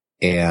work,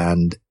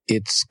 and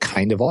it's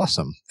kind of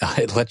awesome.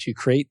 It lets you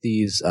create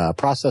these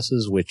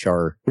processes, which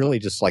are really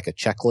just like a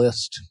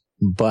checklist.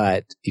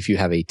 But if you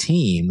have a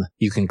team,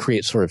 you can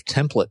create sort of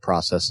template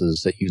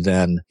processes that you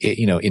then,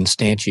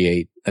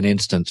 instantiate an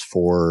instance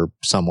for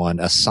someone,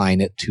 assign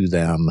it to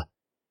them,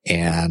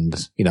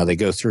 and, they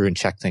go through and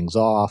check things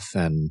off.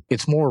 And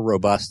it's more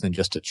robust than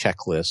just a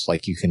checklist.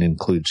 Like you can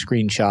include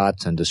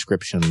screenshots and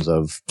descriptions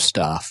of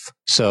stuff.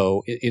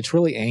 So it's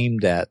really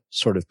aimed at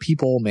sort of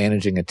people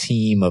managing a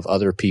team of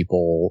other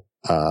people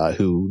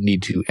who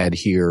need to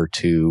adhere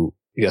to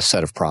a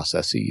set of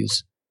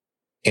processes.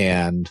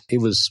 And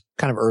it was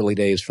kind of early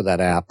days for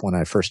that app when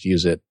I first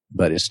used it,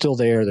 but it's still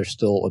there. They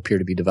still appear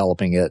to be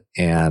developing it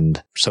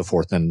and so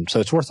forth. And so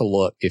it's worth a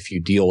look if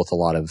you deal with a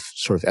lot of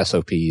sort of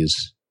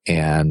SOPs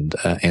and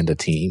a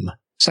team.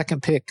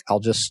 Second pick, I'll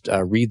just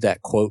read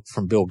that quote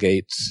from Bill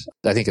Gates.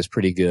 I think it's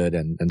pretty good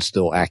and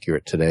still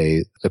accurate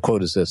today. The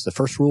quote is this: "The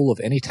first rule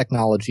of any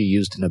technology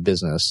used in a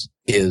business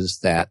is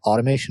that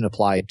automation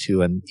applied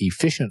to an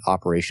efficient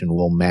operation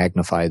will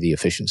magnify the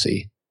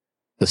efficiency.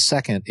 The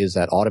second is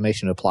that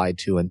automation applied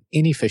to an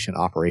inefficient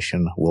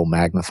operation will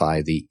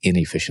magnify the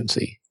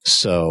inefficiency."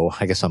 So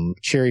I guess I'm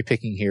cherry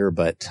picking here,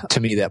 but to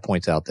me that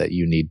points out that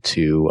you need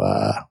to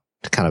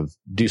kind of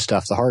do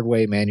stuff the hard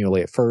way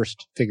manually at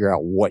first, figure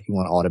out what you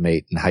want to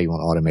automate and how you want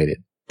to automate it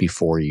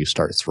before you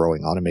start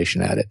throwing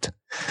automation at it.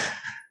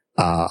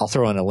 I'll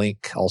throw in a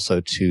link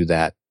also to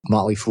that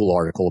Motley Fool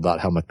article about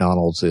how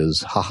McDonald's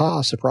is,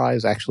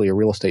 surprise, actually a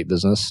real estate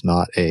business,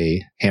 not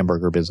a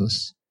hamburger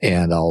business.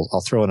 And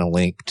I'll throw in a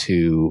link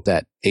to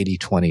that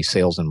 80/20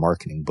 sales and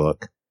marketing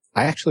book.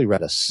 I actually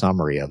read a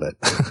summary of it.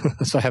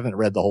 So I haven't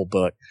read the whole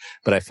book,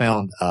 but I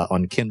found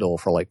on Kindle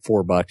for like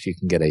 $4, you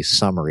can get a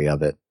summary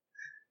of it.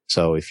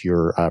 So if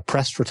you're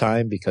pressed for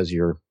time because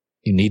you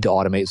need to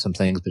automate some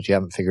things, but you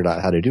haven't figured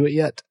out how to do it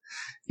yet,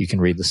 you can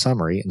read the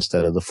summary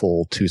instead of the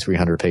full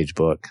 200-300 page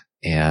book.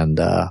 And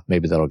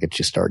maybe that'll get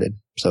you started.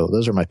 So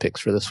those are my picks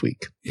for this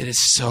week. It is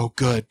so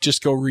good.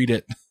 Just go read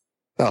it.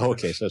 Oh,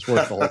 okay. So it's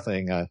worth the whole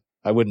thing.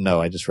 I wouldn't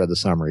know. I just read the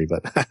summary,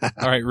 but.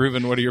 All right,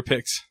 Reuben, what are your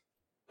picks?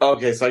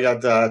 Okay, so I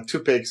got 2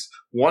 picks.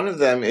 One of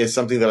them is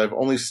something that I've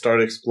only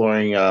started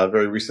exploring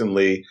very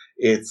recently.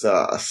 It's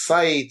a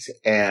site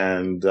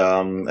and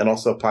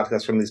also a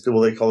podcast from these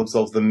people. They call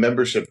themselves the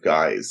Membership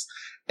Guys.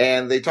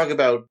 And they talk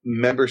about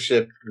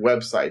membership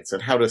websites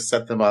and how to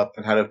set them up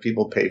and how to have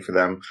people pay for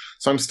them.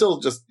 So I'm still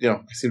just, I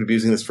seem to be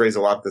using this phrase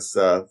a lot this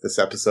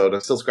episode.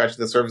 I'm still scratching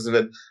the surface of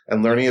it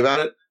and learning about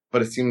it,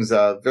 but it seems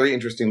very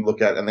interesting to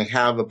look at. And they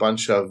have a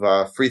bunch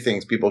of free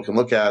things people can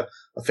look at,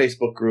 a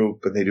Facebook group,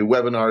 and they do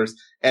webinars.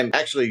 And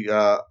actually,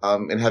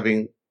 in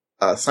having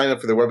signed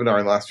up for the webinar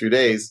in the last few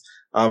days,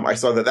 I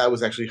saw that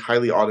was actually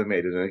highly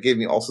automated, and it gave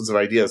me all sorts of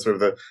ideas, sort of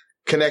the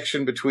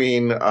connection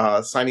between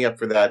signing up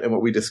for that and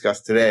what we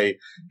discussed today.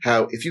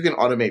 How if you can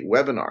automate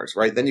webinars,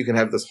 right, then you can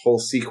have this whole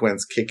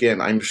sequence kick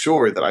in. I'm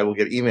sure that I will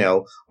get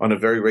email on a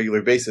very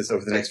regular basis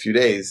over the next few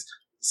days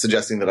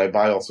suggesting that I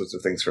buy all sorts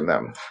of things from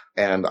them.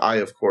 And I,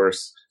 of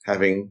course,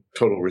 having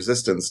total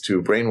resistance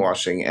to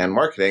brainwashing and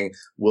marketing,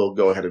 will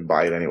go ahead and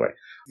buy it anyway.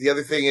 The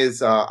other thing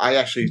is I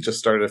actually just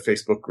started a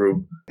Facebook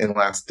group in the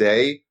last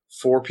day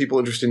for people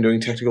interested in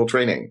doing technical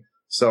training.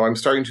 So I'm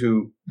starting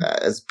to,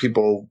 as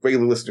people,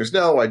 regular listeners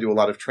know, I do a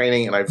lot of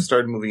training, and I've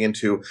started moving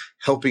into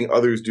helping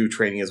others do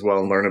training as well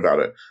and learn about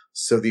it.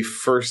 So the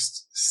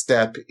first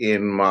step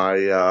in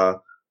my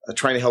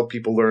trying to help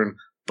people learn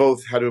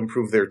both how to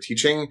improve their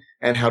teaching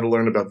and how to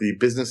learn about the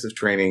business of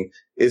training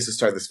is to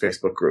start this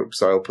Facebook group.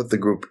 So I'll put the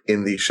group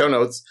in the show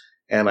notes,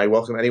 and I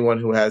welcome anyone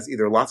who has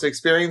either lots of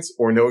experience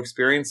or no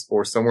experience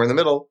or somewhere in the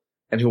middle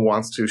and who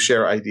wants to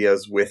share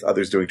ideas with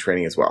others doing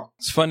training as well.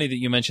 It's funny that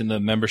you mentioned the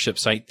membership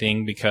site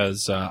thing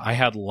because I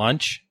had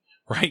lunch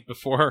right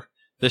before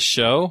this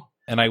show,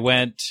 and I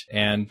went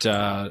and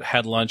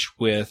had lunch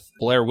with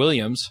Blair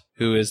Williams,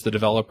 who is the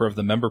developer of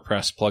the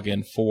MemberPress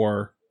plugin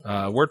for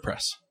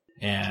WordPress.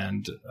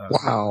 And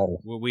wow,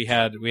 we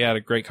had a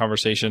great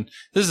conversation.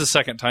 This is the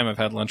second time I've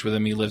had lunch with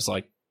him. He lives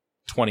like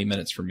 20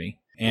 minutes from me.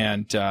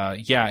 And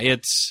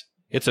it's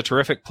a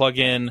terrific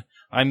plugin.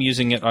 I'm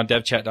using it on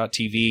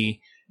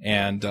devchat.tv,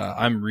 and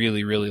I'm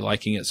really, really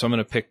liking it. So I'm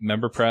going to pick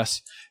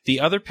MemberPress. The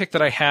other pick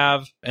that I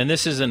have, and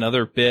this is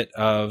another bit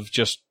of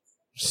just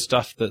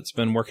stuff that's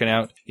been working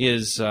out,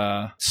 is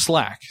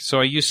Slack.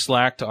 So I use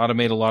Slack to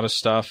automate a lot of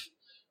stuff.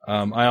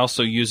 I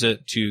also use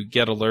it to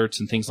get alerts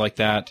and things like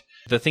that.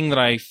 The thing that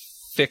I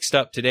fixed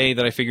up today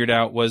that I figured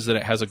out was that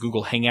it has a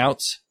Google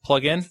Hangouts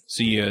plugin.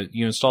 So you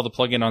install the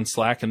plugin on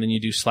Slack, and then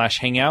you do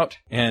 /Hangout,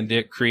 and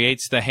it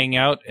creates the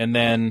Hangout and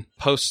then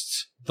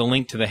posts the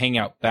link to the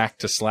Hangout back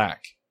to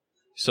Slack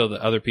so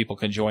that other people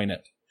can join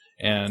it.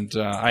 And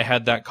I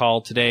had that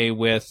call today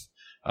with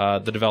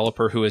the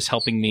developer who is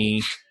helping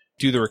me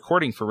do the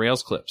recording for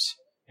Rails clips.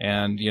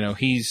 And,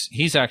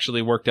 he's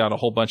actually worked out a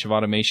whole bunch of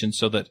automation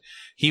so that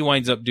he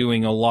winds up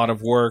doing a lot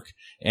of work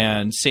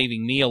and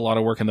saving me a lot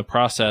of work in the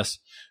process,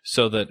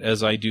 so that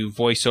as I do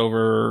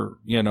voiceover,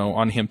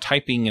 on him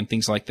typing and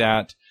things like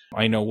that,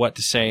 I know what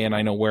to say and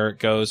I know where it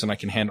goes, and I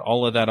can hand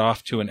all of that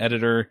off to an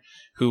editor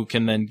who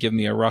can then give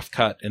me a rough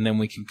cut, and then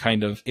we can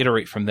kind of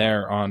iterate from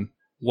there on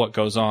what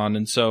goes on.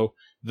 And so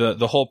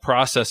the whole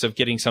process of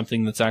getting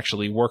something that's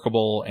actually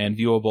workable and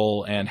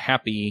viewable and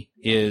happy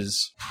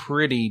is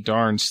pretty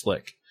darn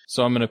slick.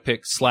 So I'm going to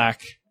pick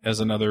Slack as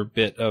another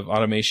bit of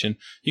automation.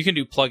 You can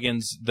do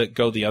plugins that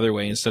go the other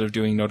way. Instead of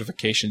doing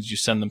notifications, you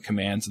send them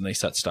commands and they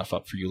set stuff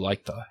up for you,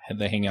 like the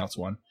Hangouts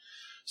one.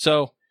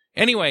 So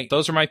anyway,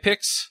 those are my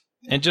picks.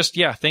 And just,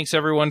 thanks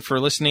everyone for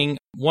listening.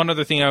 One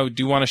other thing I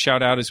do want to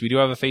shout out is we do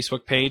have a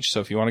Facebook page. So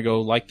if you want to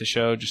go like the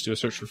show, just do a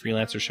search for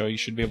Freelancer Show. You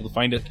should be able to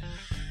find it.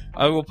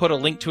 I will put a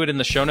link to it in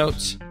the show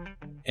notes.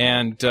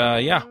 And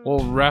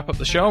we'll wrap up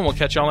the show, and we'll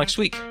catch y'all next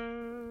week.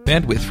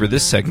 Bandwidth for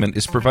this segment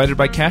is provided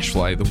by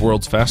CacheFly, the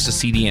world's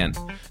fastest CDN.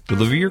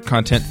 Deliver your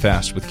content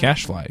fast with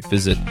CacheFly.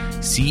 Visit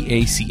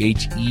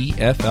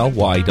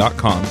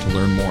CacheFly.com to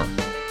learn more.